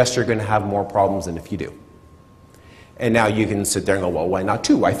suggest you're going to have more problems than if you do. And now you can sit there and go, well, why not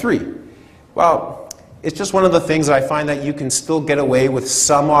 2? Why 3? Well, it's just one of the things that I find that you can still get away with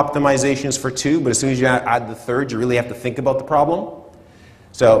some optimizations for 2, but as soon as you add the 3rd, you really have to think about the problem.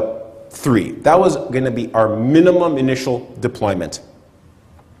 So 3. That was going to be our minimum initial deployment.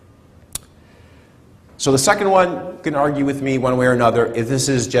 So the second one, you can argue with me one way or another, if this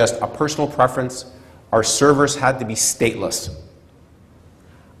is just a personal preference, our servers had to be stateless.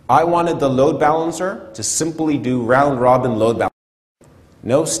 I wanted the load balancer to simply do round-robin load balancing.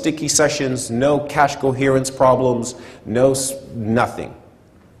 No sticky sessions, no cache coherence problems, nothing.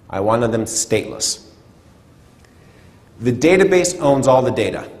 I wanted them stateless. The database owns all the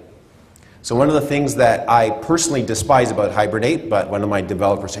data. So one of the things that I personally despise about Hibernate, but one of my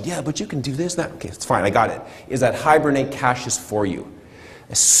developers said, yeah, but you can do this, that. Okay, it's fine, I got it, is that Hibernate caches for you.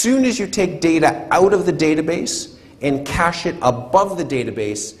 As soon as you take data out of the database and cache it above the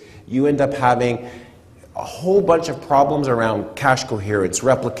database, you end up having a whole bunch of problems around cache coherence,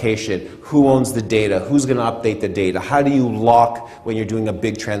 replication, who owns the data, who's going to update the data, how do you lock when you're doing a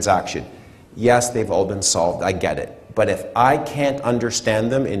big transaction. Yes, they've all been solved, I get it. But if I can't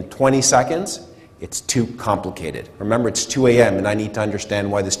understand them in 20 seconds, it's too complicated. Remember, it's 2 a.m. and I need to understand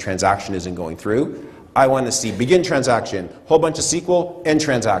why this transaction isn't going through. I want to see begin transaction, whole bunch of SQL, end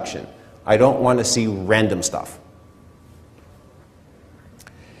transaction. I don't want to see random stuff.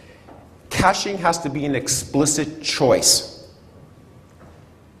 Caching has to be an explicit choice.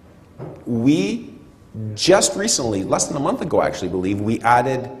 We just recently, less than a month ago actually, believe, we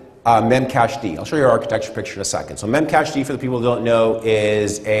added memcached. I'll show you our architecture picture in a second. So memcached, for the people who don't know,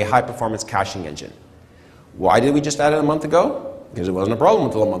 is a high-performance caching engine. Why did we just add it a month ago? Because it wasn't a problem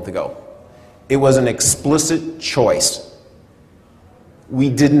until a month ago. It was an explicit choice. We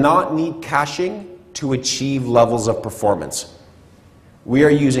did not need caching to achieve levels of performance. We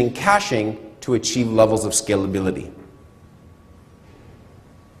are using caching to achieve levels of scalability.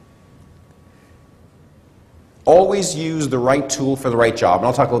 always use the right tool for the right job. And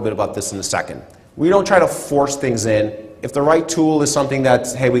I'll talk a little bit about this in a second. We don't try to force things in. If the right tool is something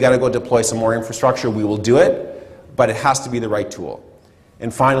that's, hey, we got to go deploy some more infrastructure, we will do it, but it has to be the right tool.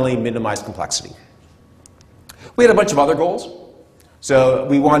 And finally, minimize complexity. We had a bunch of other goals. So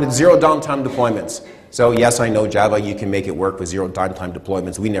we wanted zero downtime deployments. So yes, I know Java, you can make it work with zero downtime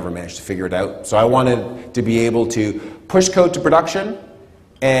deployments. We never managed to figure it out. So I wanted to be able to push code to production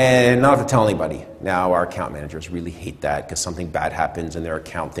and not have to tell anybody. Now our account managers really hate that because something bad happens and their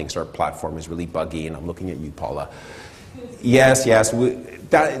account thinks our platform is really buggy, and I'm looking at you, Paula. Yes,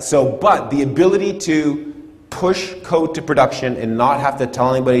 but the ability to push code to production and not have to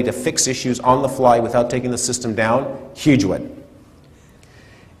tell anybody to fix issues on the fly without taking the system down, huge win.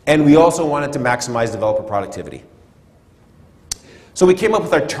 And we also wanted to maximize developer productivity. So we came up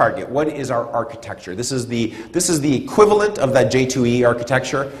with our target. What is our architecture? This is the equivalent of that J2E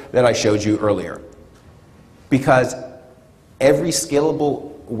architecture that I showed you earlier. Because every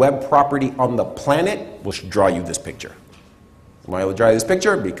scalable web property on the planet will draw you this picture. Why will I draw you this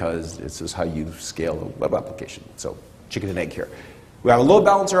picture? Because this is how you scale a web application. So chicken and egg here. We have a load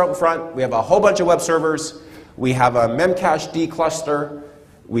balancer out in front. We have a whole bunch of web servers. We have a Memcached cluster.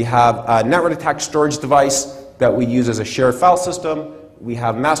 We have a network attached storage device that we use as a shared file system. We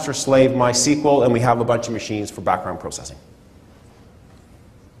have master-slave MySQL, and we have a bunch of machines for background processing.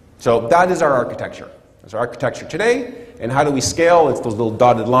 So that is our architecture. That's our architecture today. And how do we scale? It's those little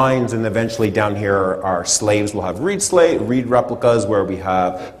dotted lines, and eventually down here our slaves will have read replicas where we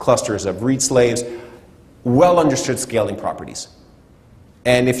have clusters of read slaves. Well understood scaling properties.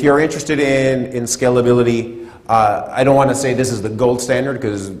 And if you're interested in scalability, I don't want to say this is the gold standard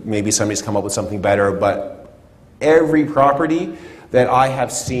because maybe somebody's come up with something better, but every property that I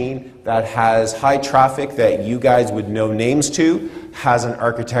have seen that has high traffic that you guys would know names to has an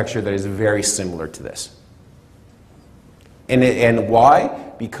architecture that is very similar to this. And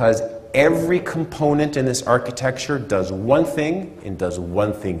why? Because every component in this architecture does one thing and does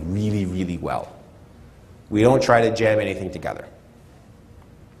one thing really, really well. We don't try to jam anything together.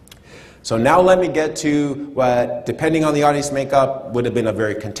 So now let me get to what, depending on the audience makeup, would have been a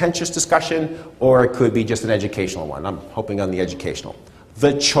very contentious discussion, or it could be just an educational one. I'm hoping on the educational.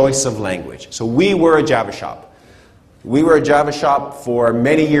 The choice of language. So we were a Java shop. We were a Java shop for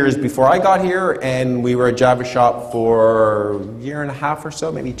many years before I got here, and we were a Java shop for a year and a half or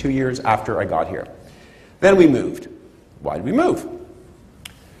so, maybe 2 years after I got here. Then we moved. Why did we move?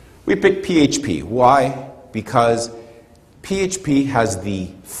 We picked PHP. Why? Because PHP has the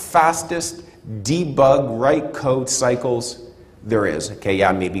fastest debug write code cycles there is. Okay,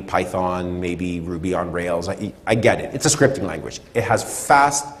 yeah, maybe Python, maybe Ruby on Rails. I get it. It's a scripting language. It has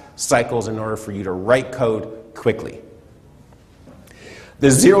fast cycles in order for you to write code quickly.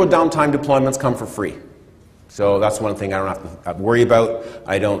 The zero downtime deployments come for free. So that's one thing I don't have to worry about.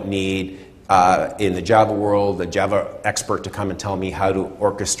 I don't need, in the Java world, a Java expert to come and tell me how to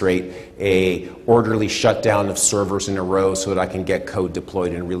orchestrate a orderly shutdown of servers in a row so that I can get code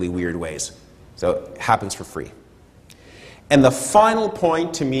deployed in really weird ways. So it happens for free. And the final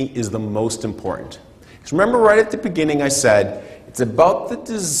point to me is the most important. Because remember right at the beginning I said, it's about the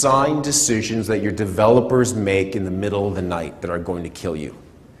design decisions that your developers make in the middle of the night that are going to kill you.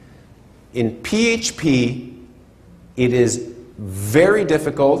 In PHP, it is very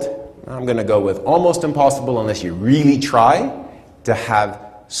difficult, I'm going to go with almost impossible unless you really try, to have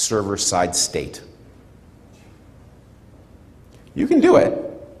server-side state. You can do it,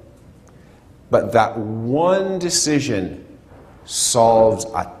 but that one decision solves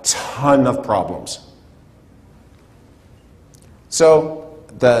a ton of problems. So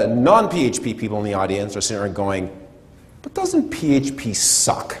the non-PHP people in the audience are sitting there going, but doesn't PHP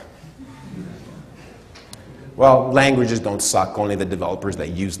suck? Well, languages don't suck, only the developers that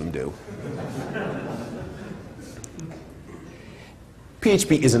use them do.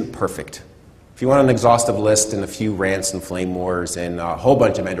 PHP isn't perfect. If you want an exhaustive list and a few rants and flame wars and a whole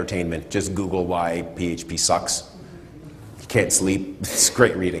bunch of entertainment, just Google why PHP sucks. You can't sleep. It's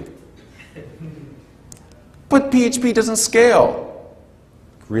great reading. But PHP doesn't scale.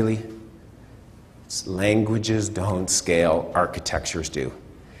 Really? Languages don't scale, architectures do.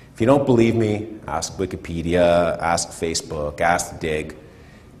 If you don't believe me, ask Wikipedia, ask Facebook, ask Dig.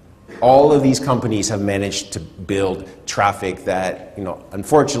 All of these companies have managed to build traffic that,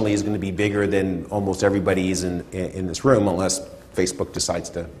 unfortunately is going to be bigger than almost everybody's in this room, unless Facebook decides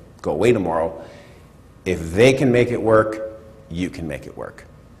to go away tomorrow. If they can make it work, you can make it work.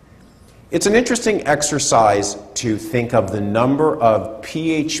 It's an interesting exercise to think of the number of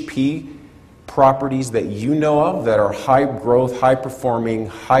PHP properties that you know of that are high growth, high performing,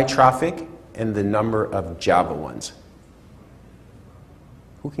 high traffic, and the number of Java ones?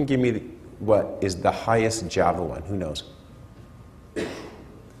 Who can give me what is the highest Java one? Who knows? The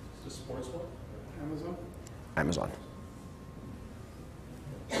sports one? Amazon? Amazon.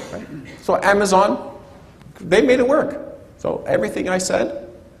 Right? So Amazon, they made it work. So everything I said,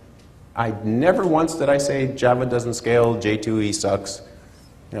 I never once did I say Java doesn't scale, J2E sucks.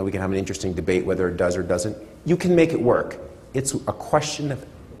 You know, we can have an interesting debate whether it does or doesn't. You can make it work. It's a question of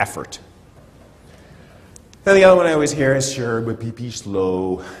effort. Then the other one I always hear is, sure, but PHP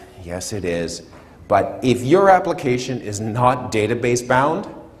slow. Yes, it is. But if your application is not database bound,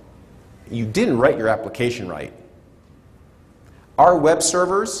 you didn't write your application right. Our web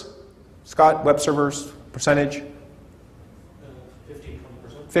servers, Scott, web servers percentage?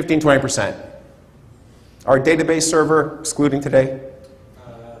 15-20%. Our database server, excluding today?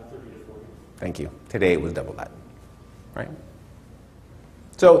 30 to 40. Thank you. Today it was double that, right?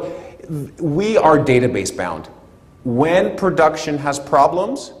 So we are database bound. When production has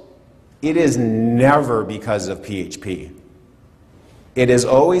problems, it is never because of PHP. It is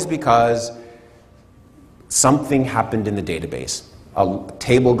always because something happened in the database. A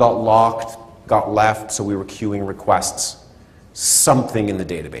table got locked, got left, so we were queuing requests. Something in the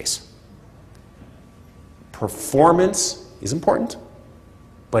database. Performance is important,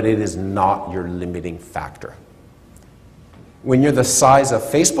 but it is not your limiting factor. When you're the size of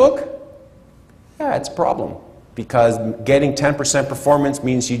Facebook, yeah, it's a problem. Because getting 10% performance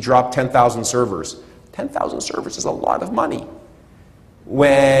means you drop 10,000 servers. 10,000 servers is a lot of money.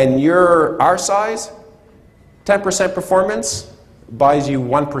 When you're our size, 10% performance buys you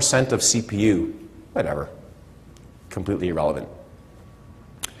 1% of CPU. Whatever. Completely irrelevant.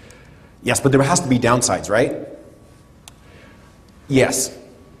 Yes, but there has to be downsides, right? Yes.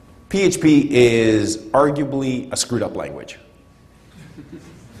 PHP is arguably a screwed up language.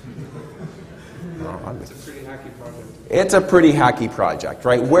 It's a pretty hacky project. It's a pretty hacky project,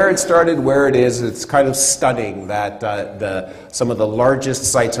 right? Where it started, where it is, it's kind of stunning that some of the largest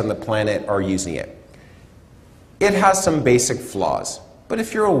sites on the planet are using it. It has some basic flaws, but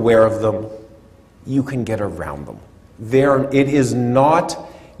if you're aware of them, you can get around them. It is not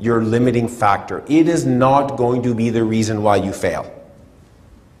your limiting factor. It is not going to be the reason why you fail.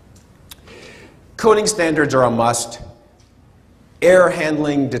 Coding standards are a must. Error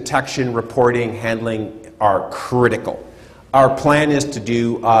handling, detection, reporting, handling are critical. Our plan is to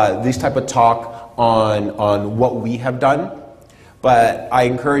do this type of talk on what we have done. But I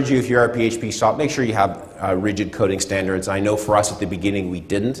encourage you, if you're a PHP shop, make sure you have rigid coding standards. I know for us at the beginning we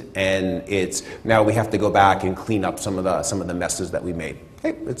didn't, and now we have to go back and clean up some of the messes that we made.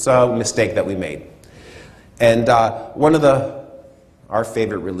 Okay? It's a mistake that we made. And one of our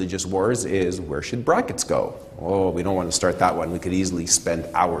favorite religious wars is, where should brackets go? Oh, we don't want to start that one. We could easily spend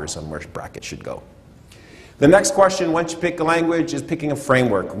hours on where brackets should go. The next question, once you pick a language, is picking a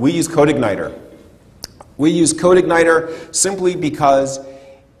framework. We use CodeIgniter. We use CodeIgniter simply because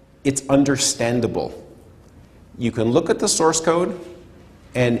it's understandable. You can look at the source code,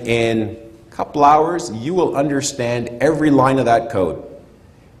 and in a couple hours, you will understand every line of that code.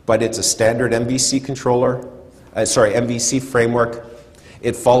 But it's a standard MVC MVC framework.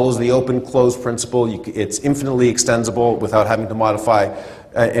 It follows the open-close principle. It's infinitely extensible without having to modify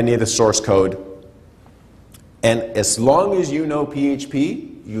any of the source code. And as long as you know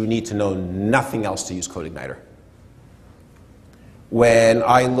PHP, you need to know nothing else to use CodeIgniter. When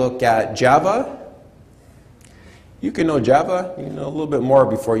I look at Java, you can know Java, you know a little bit more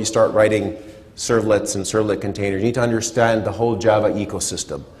before you start writing servlets and servlet containers. You need to understand the whole Java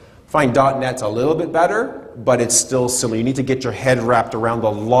ecosystem. Find .NET's a little bit better, but it's still similar. You need to get your head wrapped around a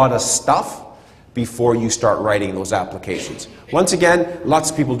lot of stuff before you start writing those applications. Once again, lots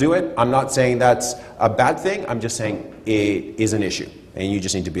of people do it. I'm not saying that's a bad thing. I'm just saying it is an issue, and you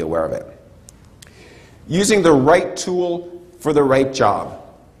just need to be aware of it. Using the right tool for the right job.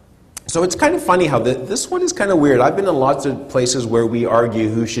 So it's kind of funny how this one is kind of weird. I've been in lots of places where we argue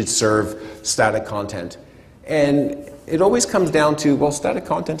who should serve static content. And it always comes down to, well, static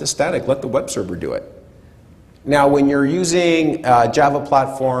content is static. Let the web server do it. Now, when you're using a Java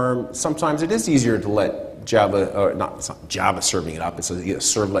platform, sometimes it is easier to let Java, or not, it's not Java serving it up, it's a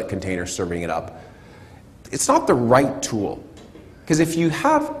servlet container serving it up. It's not the right tool. Because if you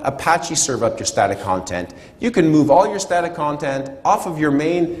have Apache serve up your static content, you can move all your static content off of your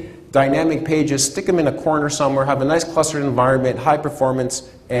main dynamic pages, stick them in a corner somewhere, have a nice clustered environment, high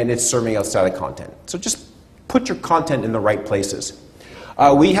performance, and it's serving out static content. So just put your content in the right places.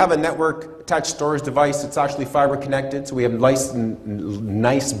 We have a network-attached storage device that's actually fiber connected, so we have nice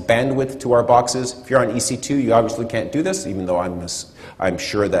bandwidth to our boxes. If you're on EC2, you obviously can't do this, even though I'm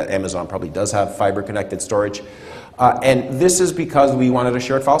sure that Amazon probably does have fiber connected storage. And this is because we wanted a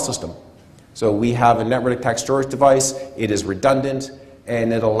shared file system. So we have a network-attached storage device. It is redundant,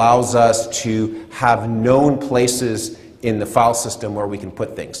 and it allows us to have known places in the file system where we can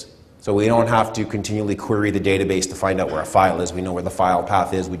put things. So we don't have to continually query the database to find out where a file is. We know where the file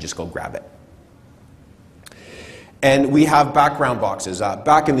path is. We just go grab it. And we have background boxes.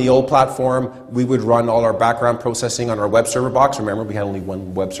 Back in the old platform, we would run all our background processing on our web server box. Remember, we had only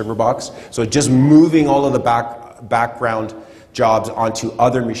one web server box. So just moving all of the background jobs onto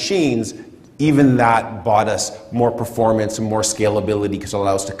other machines, even that bought us more performance and more scalability because it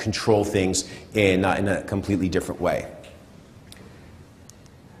allows us to control things in a completely different way.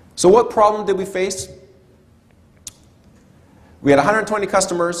 So what problem did we face? We had 120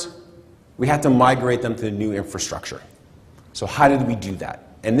 customers. We had to migrate them to the new infrastructure. So how did we do that?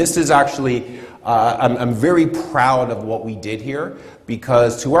 And this is actually, I'm very proud of what we did here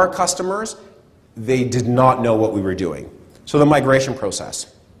because to our customers, they did not know what we were doing. So the migration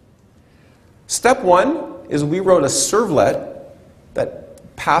process. Step one is we wrote a servlet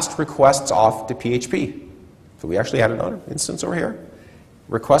that passed requests off to PHP. So we actually had another instance over here.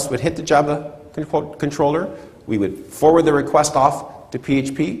 Request would hit the Java controller. We would forward the request off to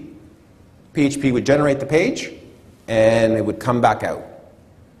PHP. PHP would generate the page, and it would come back out.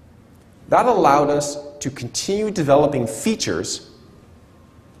 That allowed us to continue developing features,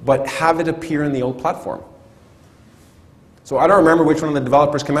 but have it appear in the old platform. So I don't remember which one of the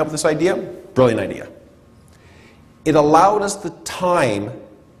developers came up with this idea. Brilliant idea. It allowed us the time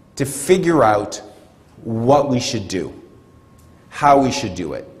to figure out what we should do, how we should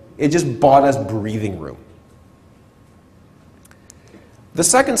do it. It just bought us breathing room. The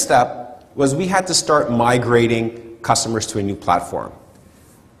second step was we had to start migrating customers to a new platform.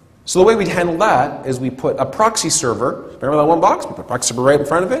 So the way we'd handle that is we put a proxy server, remember that one box? We put a proxy server right in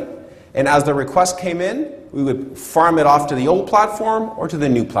front of it, and as the request came in, we would farm it off to the old platform or to the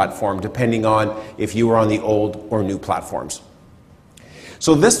new platform, depending on if you were on the old or new platforms.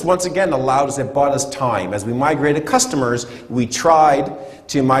 So this, once again, allowed us, it bought us time. As we migrated customers, we tried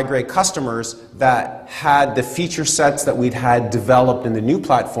to migrate customers that had the feature sets that we'd had developed in the new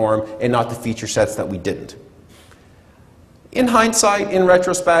platform and not the feature sets that we didn't. In hindsight, in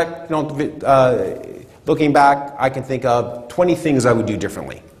retrospect, looking back, I can think of 20 things I would do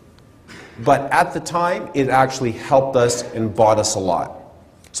differently. But at the time, it actually helped us and bought us a lot.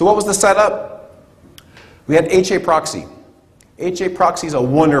 So what was the setup? We had HA Proxy. HA Proxy is a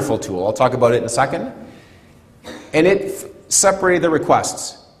wonderful tool. I'll talk about it in a second. And it separated the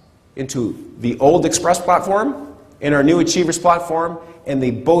requests into the old Express platform and our new Achievers platform, and they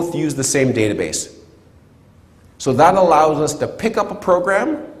both use the same database. So that allows us to pick up a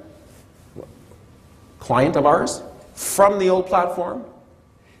program, client of ours, from the old platform,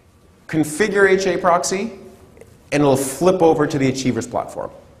 configure HA Proxy, and it'll flip over to the Achievers platform.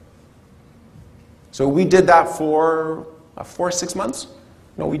 So we did that for 4 or 6 months.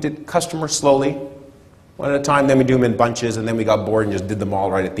 We did customers slowly, one at a time, then we do them in bunches, and then we got bored and just did them all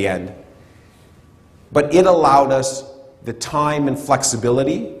right at the end. But it allowed us the time and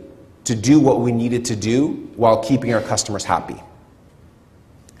flexibility to do what we needed to do while keeping our customers happy.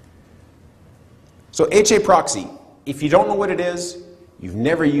 So HA Proxy, if you don't know what it is, you've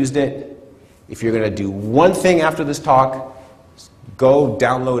never used it, if you're going to do one thing after this talk, go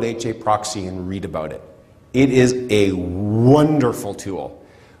download HA Proxy and read about it. It is a wonderful tool.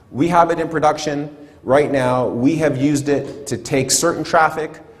 We have it in production right now. We have used it to take certain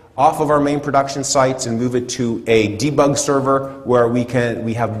traffic off of our main production sites and move it to a debug server where we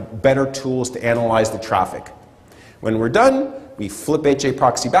have better tools to analyze the traffic. When we're done, we flip HA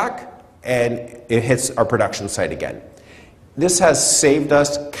Proxy back and it hits our production site again. This has saved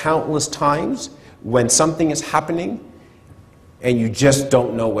us countless times when something is happening and you just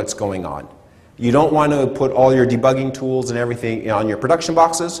don't know what's going on. You don't want to put all your debugging tools and everything on your production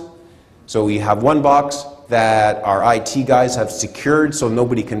boxes. So we have one box that our IT guys have secured so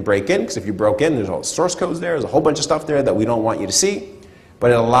nobody can break in, because if you broke in, there's all the source codes there, there's a whole bunch of stuff there that we don't want you to see.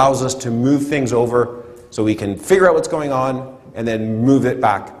 But it allows us to move things over so we can figure out what's going on and then move it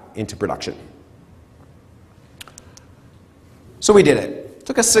back into production. So we did it. It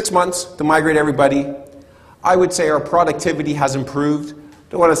took us 6 months to migrate everybody. I would say our productivity has improved.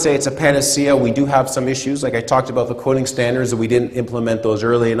 Don't want to say it's a panacea. We do have some issues. Like I talked about the coding standards, that we didn't implement those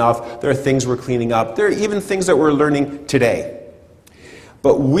early enough. There are things we're cleaning up. There are even things that we're learning today.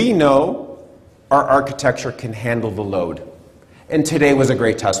 But we know our architecture can handle the load. And today was a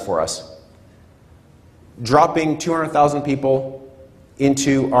great test for us. Dropping 200,000 people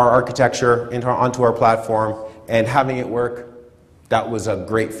into our architecture, onto our platform, and having it work, that was a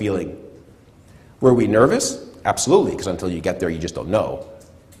great feeling. Were we nervous? Absolutely, because until you get there, you just don't know.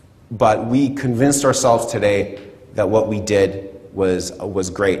 But we convinced ourselves today that what we did was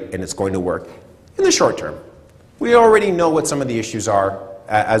great, and it's going to work in the short term. We already know what some of the issues are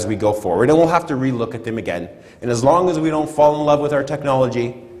as we go forward, and we'll have to relook at them again. And as long as we don't fall in love with our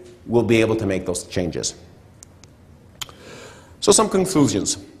technology, we'll be able to make those changes. So some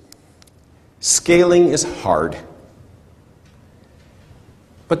conclusions. Scaling is hard.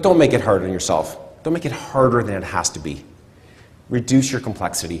 But don't make it hard on yourself. Don't make it harder than it has to be. Reduce your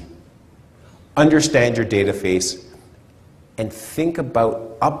complexity. Understand your database. And think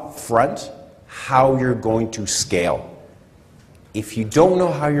about upfront how you're going to scale. If you don't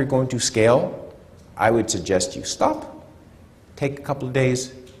know how you're going to scale, I would suggest you stop, take a couple of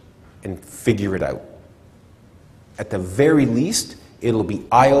days, and figure it out. At the very least, it'll be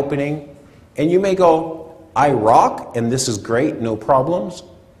eye-opening, and you may go, I rock, and this is great, no problems.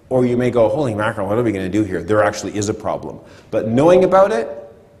 Or you may go, holy mackerel, what are we going to do here? There actually is a problem. But knowing about it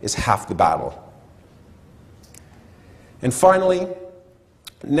is half the battle. And finally,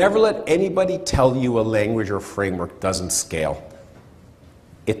 never let anybody tell you a language or framework doesn't scale.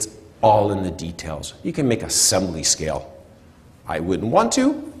 It's all in the details. You can make assembly scale. I wouldn't want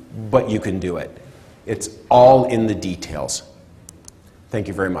to, but you can do it. It's all in the details. Thank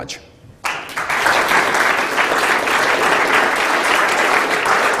you very much.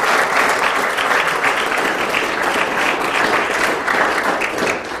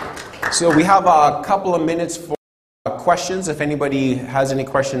 So we have a couple of minutes for questions. If anybody has any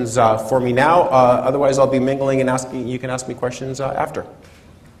questions for me now, otherwise I'll be mingling and asking. You can ask me questions after.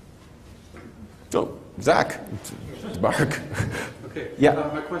 So, Zach, Mark. Okay. Yeah.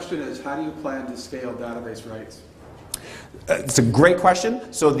 My question is, how do you plan to scale database rights? It's a great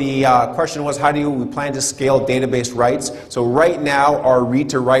question. So the question was, how do we plan to scale database rights? So right now, our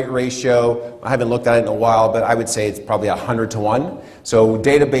read-to-write ratio, I haven't looked at it in a while, but I would say it's probably 100 to 1. So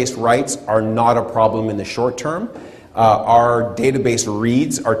database rights are not a problem in the short term. Our database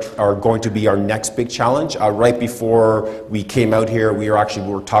reads are going to be our next big challenge. Right before we came out here, we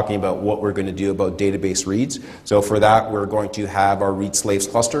were talking about what we're going to do about database reads. So for that, we're going to have our read slaves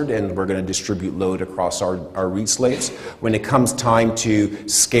clustered, and we're going to distribute load across our read slaves. When it comes time to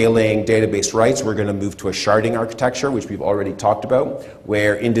scaling database rights, we're going to move to a sharding architecture, which we've already talked about,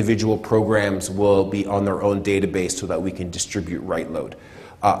 where individual programs will be on their own database so that we can distribute write load.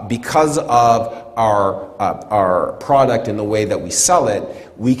 Because of our product and the way that we sell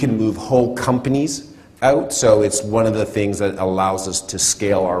it, we can move whole companies out. So it's one of the things that allows us to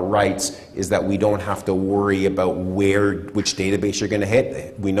scale our rights is that we don't have to worry about which database you're going to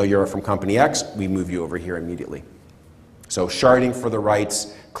hit. We know you're from company X, we move you over here immediately. So sharding for the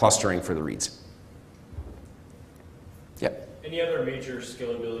writes, clustering for the reads. Yep. Any other major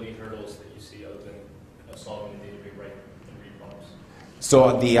scalability hurdles that you see other than solving the database write and read problems?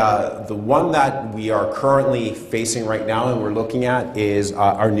 So the one that we are currently facing right now and we're looking at is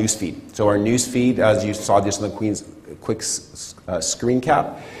our newsfeed. So our newsfeed, as you saw just in the Queen's quick screen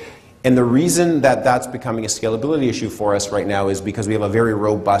cap, and the reason that that's becoming a scalability issue for us right now is because we have a very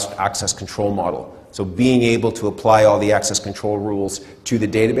robust access control model. So being able to apply all the access control rules to the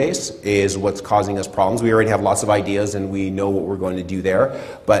database is what's causing us problems. We already have lots of ideas and we know what we're going to do there,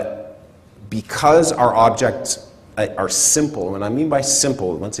 but because our objects are simple, and I mean by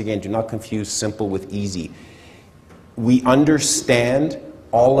simple, once again, do not confuse simple with easy. We understand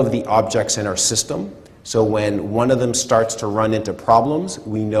all of the objects in our system, so when one of them starts to run into problems,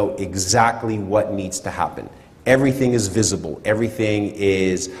 we know exactly what needs to happen. Everything is visible, everything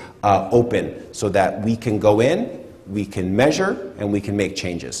is open, so that we can go in, we can measure, and we can make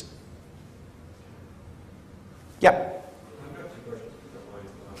changes. Yeah?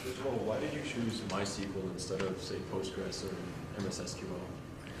 Why did you choose MySQL instead of, say, Postgres or MS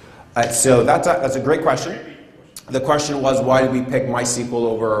SQL? So that's a great question. The question was, why did we pick MySQL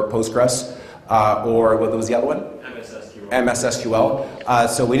over Postgres? Or what was the other one? MS SQL.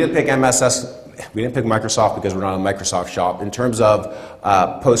 So we didn't pick we didn't pick Microsoft because we're not a Microsoft shop. In terms of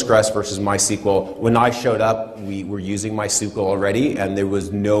Postgres versus MySQL, when I showed up, we were using MySQL already, and there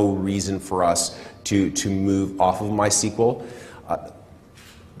was no reason for us to move off of MySQL.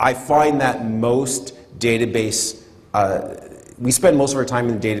 I find that most database we spend most of our time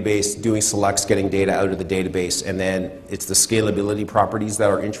in the database doing selects, getting data out of the database, and then it's the scalability properties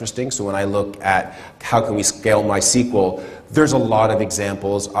that are interesting. So when I look at how can we scale MySQL, there's a lot of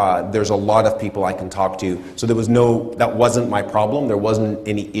examples. There's a lot of people I can talk to. So that wasn't my problem. There wasn't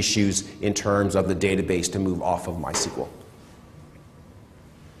any issues in terms of the database to move off of MySQL.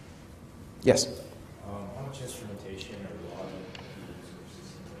 Yes? How much instrumentation or logging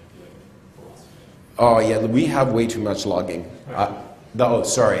philosophy? Oh yeah, we have way too much logging.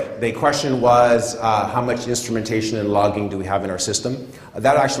 The question was how much instrumentation and logging do we have in our system?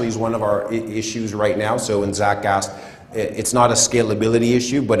 That actually is one of our issues right now. So when Zach asked, it's not a scalability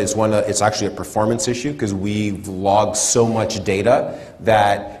issue, but it's actually a performance issue because we've logged so much data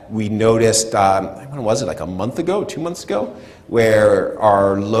that we noticed, when was it, like a month ago, 2 months ago, where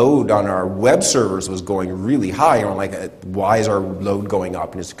our load on our web servers was going really high. And we're like, why is our load going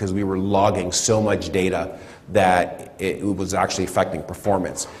up? And it's because we were logging so much data that it was actually affecting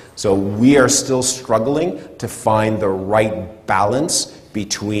performance. So we are still struggling to find the right balance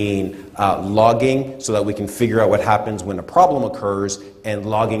between logging so that we can figure out what happens when a problem occurs and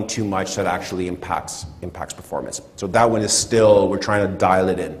logging too much that actually impacts performance. So that one is still, we're trying to dial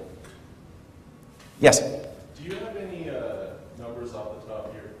it in. Yes? Do you have any numbers off the top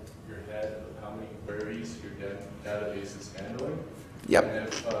of your head of how many queries your database is handling? Yep. And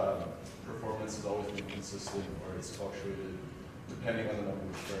if performance has always been consistent or it's fluctuated depending on the number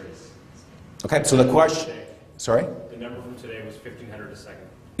of queries? Okay, so the question, sorry? The number from today was 1,500 a second.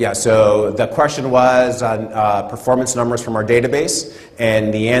 Yeah, so the question was on performance numbers from our database,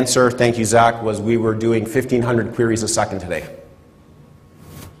 and the answer, thank you, Zach, was we were doing 1,500 queries a second today.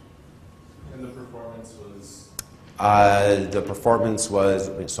 And the performance was? The performance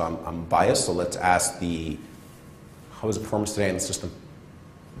was, so I'm biased, so let's ask how was the performance today in the system?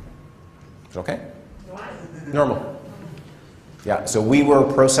 Is it okay? Normal. Yeah, so we were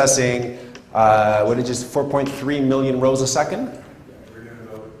processing, 4.3 million rows a second? We're doing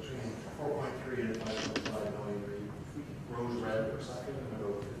about between 4.3 and 5.5 million rows read per second and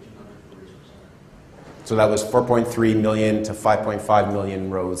about 1,500 queries per second. So that was 4.3 million to 5.5 million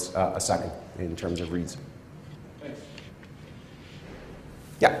rows a second in terms of reads. Thanks.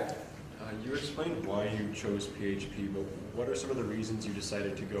 Yeah. You explained why you chose PHP, but what are some of the reasons you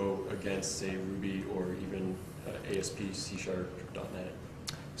decided to go against, say, Ruby or even ASP, C#, .NET?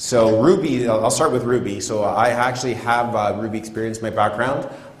 So Ruby, I'll start with Ruby. So I actually have Ruby experience in my background.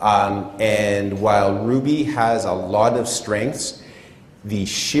 And while Ruby has a lot of strengths, the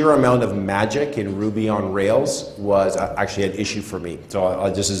amount of magic in Ruby on Rails was actually an issue for me. So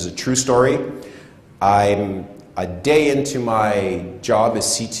this is a true story. I'm a day into my job as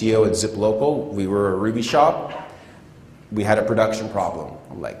CTO at ZipLocal. We were a Ruby shop. We had a production problem.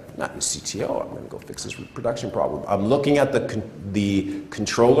 I'm like, not the CTO, I'm going to go fix this production problem. I'm looking at the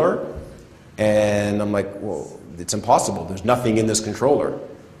controller, and I'm like, well, it's impossible. There's nothing in this controller.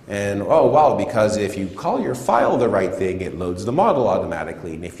 And, oh, wow, because if you call your file the right thing, it loads the model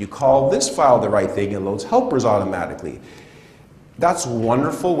automatically. And if you call this file the right thing, it loads helpers automatically. That's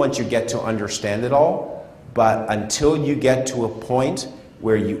wonderful once you get to understand it all, but until you get to a point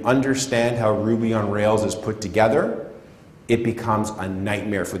where you understand how Ruby on Rails is put together, it becomes a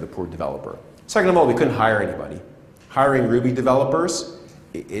nightmare for the poor developer. Second of all, we couldn't hire anybody. Hiring Ruby developers,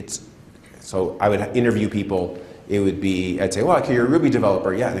 so I would interview people. It would be, I'd say, well, okay, you're a Ruby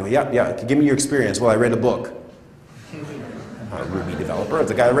developer. Yeah, anyway, yeah, give me your experience. Well, I read a book. I'm not a Ruby developer,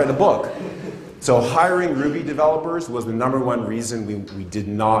 it's a guy who read a book. So hiring Ruby developers was the #1 reason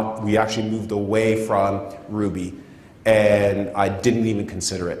we actually moved away from Ruby. And I didn't even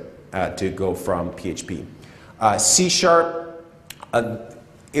consider it to go from PHP. C#,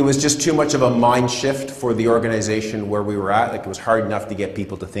 it was just too much of a mind shift for the organization where we were at. Like, it was hard enough to get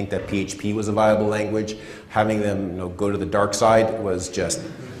people to think that PHP was a viable language. Having them go to the dark side was just,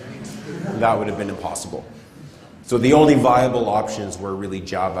 that would have been impossible. So the only viable options were really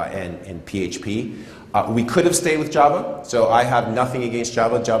Java and PHP. We could have stayed with Java, so I have nothing against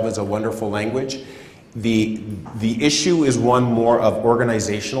Java. Java is a wonderful language. The issue is one more of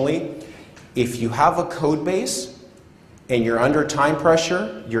organizationally. If you have a code base and you're under time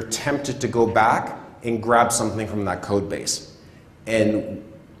pressure, you're tempted to go back and grab something from that code base. And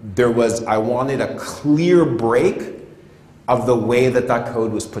I wanted a clear break of the way that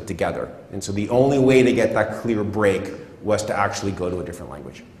code was put together. And so the only way to get that clear break was to actually go to a different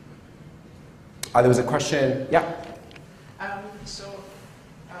language. There was a question, yeah?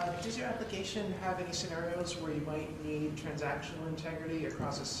 Does your application have any scenarios where you might need transactional integrity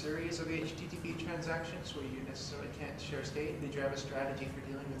across a series of HTTP transactions where you necessarily can't share state? Did you have a strategy for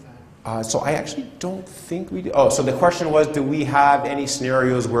dealing with that? So I actually don't think we do. Oh, so the question was, do we have any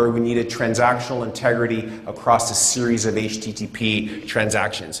scenarios where we needed transactional integrity across a series of HTTP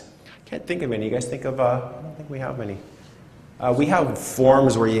transactions? Can't think of any. You guys think of, I don't think we have any. We have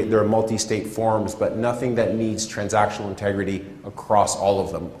forms where there are multi-state forms, but nothing that needs transactional integrity across all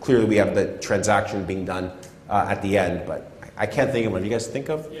of them. Clearly we have the transaction being done at the end, but I can't think of one. You guys think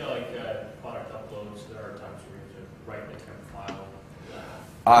of? Yeah, like product uploads, there are times where you have to write an temp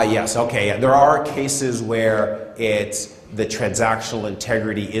file. Yes, okay. Yeah. There are cases where the transactional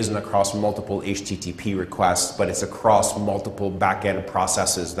integrity isn't across multiple HTTP requests, but it's across multiple back-end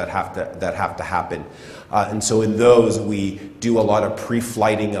processes that have to happen. And so in those, we do a lot of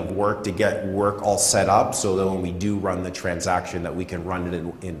pre-flighting of work to get work all set up so that when we do run the transaction that we can run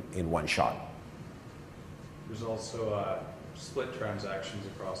it in one shot. There's also split transactions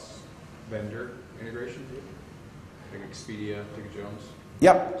across vendor integration, like Expedia, Ticket Jones.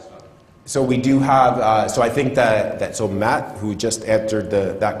 Yep. So we do have, so I think so Matt, who just answered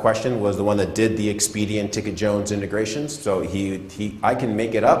that question, was the one that did the Expedia and Ticket Jones integrations. So I can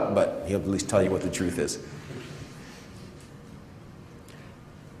make it up, but he'll at least tell you what the truth is.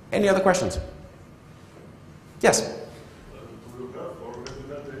 Any other questions? Yes?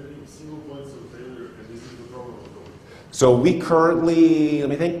 So we currently, let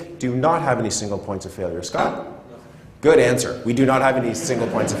me think, do not have any single points of failure. Scott? Good answer. We do not have any single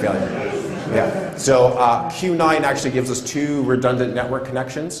points of failure. Yeah. So Q9 actually gives us 2 redundant network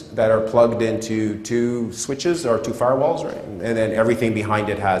connections that are plugged into 2 switches or 2 firewalls, right? And then everything behind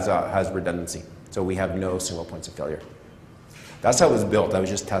it has redundancy. So we have no single points of failure. That's how it was built. I was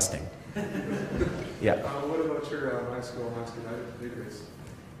just testing. Yeah. What about your MySQL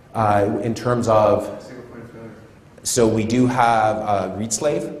database? In terms of, Single point of failure. so we do have read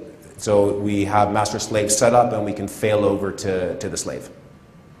slave. So we have master slave set up and we can fail over to the slave.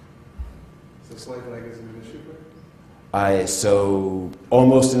 So slave leg isn't an issue for it? So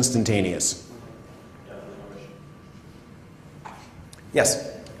almost instantaneous. Yes?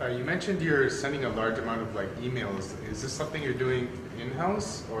 You mentioned you're sending a large amount of emails. Is this something you're doing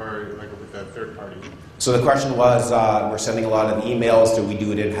in-house or with a third party? So the question was, we're sending a lot of emails. Do we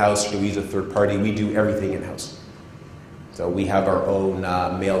do it in-house or do we use a third party? We do everything in-house. So we have our own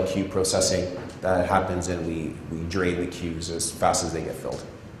mail queue processing that happens, and we drain the queues as fast as they get filled.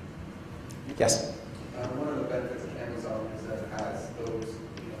 Yes? One of the benefits of Amazon is that it has those,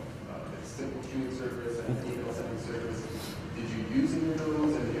 simple queuing service and email sending service. Did you use any of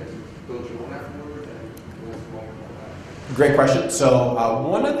those, and you have to build your own afterward? And what's wrong with that? Great question. So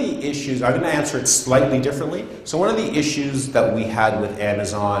one of the issues, I'm going to answer it slightly differently. So one of the issues that we had with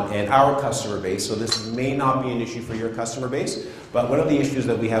Amazon and our customer base, so this may not be an issue for your customer base, but one of the issues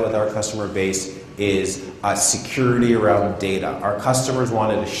that we had with our customer base is security around data. Our customers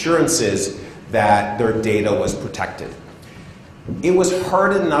wanted assurances that their data was protected. It was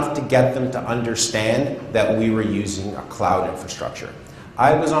hard enough to get them to understand that we were using a cloud infrastructure.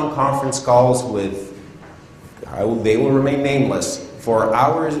 I was on conference calls with, they will remain nameless, for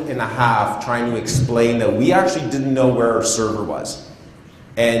hours and a half trying to explain that we actually didn't know where our server was.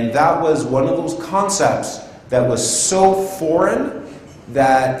 And that was one of those concepts that was so foreign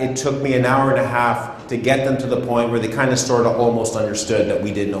that it took me an hour and a half to get them to the point where they kind of sort of almost understood that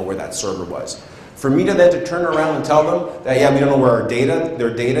we didn't know where that server was. For me to then to turn around and tell them that, yeah, we don't know where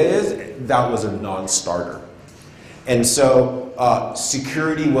their data is, that was a non-starter. And so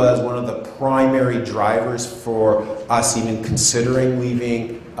security was one of the primary drivers for us even considering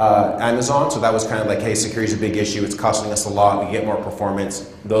leaving Amazon. So that was kind of like, hey, security is a big issue. It's costing us a lot. We get more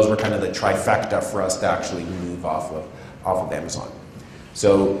performance. Those were kind of the trifecta for us to actually move off of Amazon.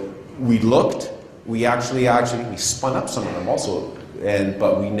 So we looked. We actually we spun up some of them also,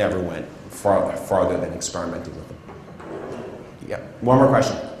 but we never went farther than experimenting with them. Yeah. One more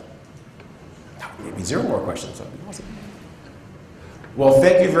question. Maybe 0 more questions. That'd be awesome. Well,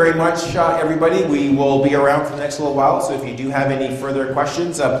 thank you very much, everybody. We will be around for the next little while, so if you do have any further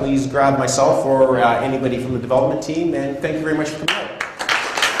questions, please grab myself or anybody from the development team, and thank you very much for coming out.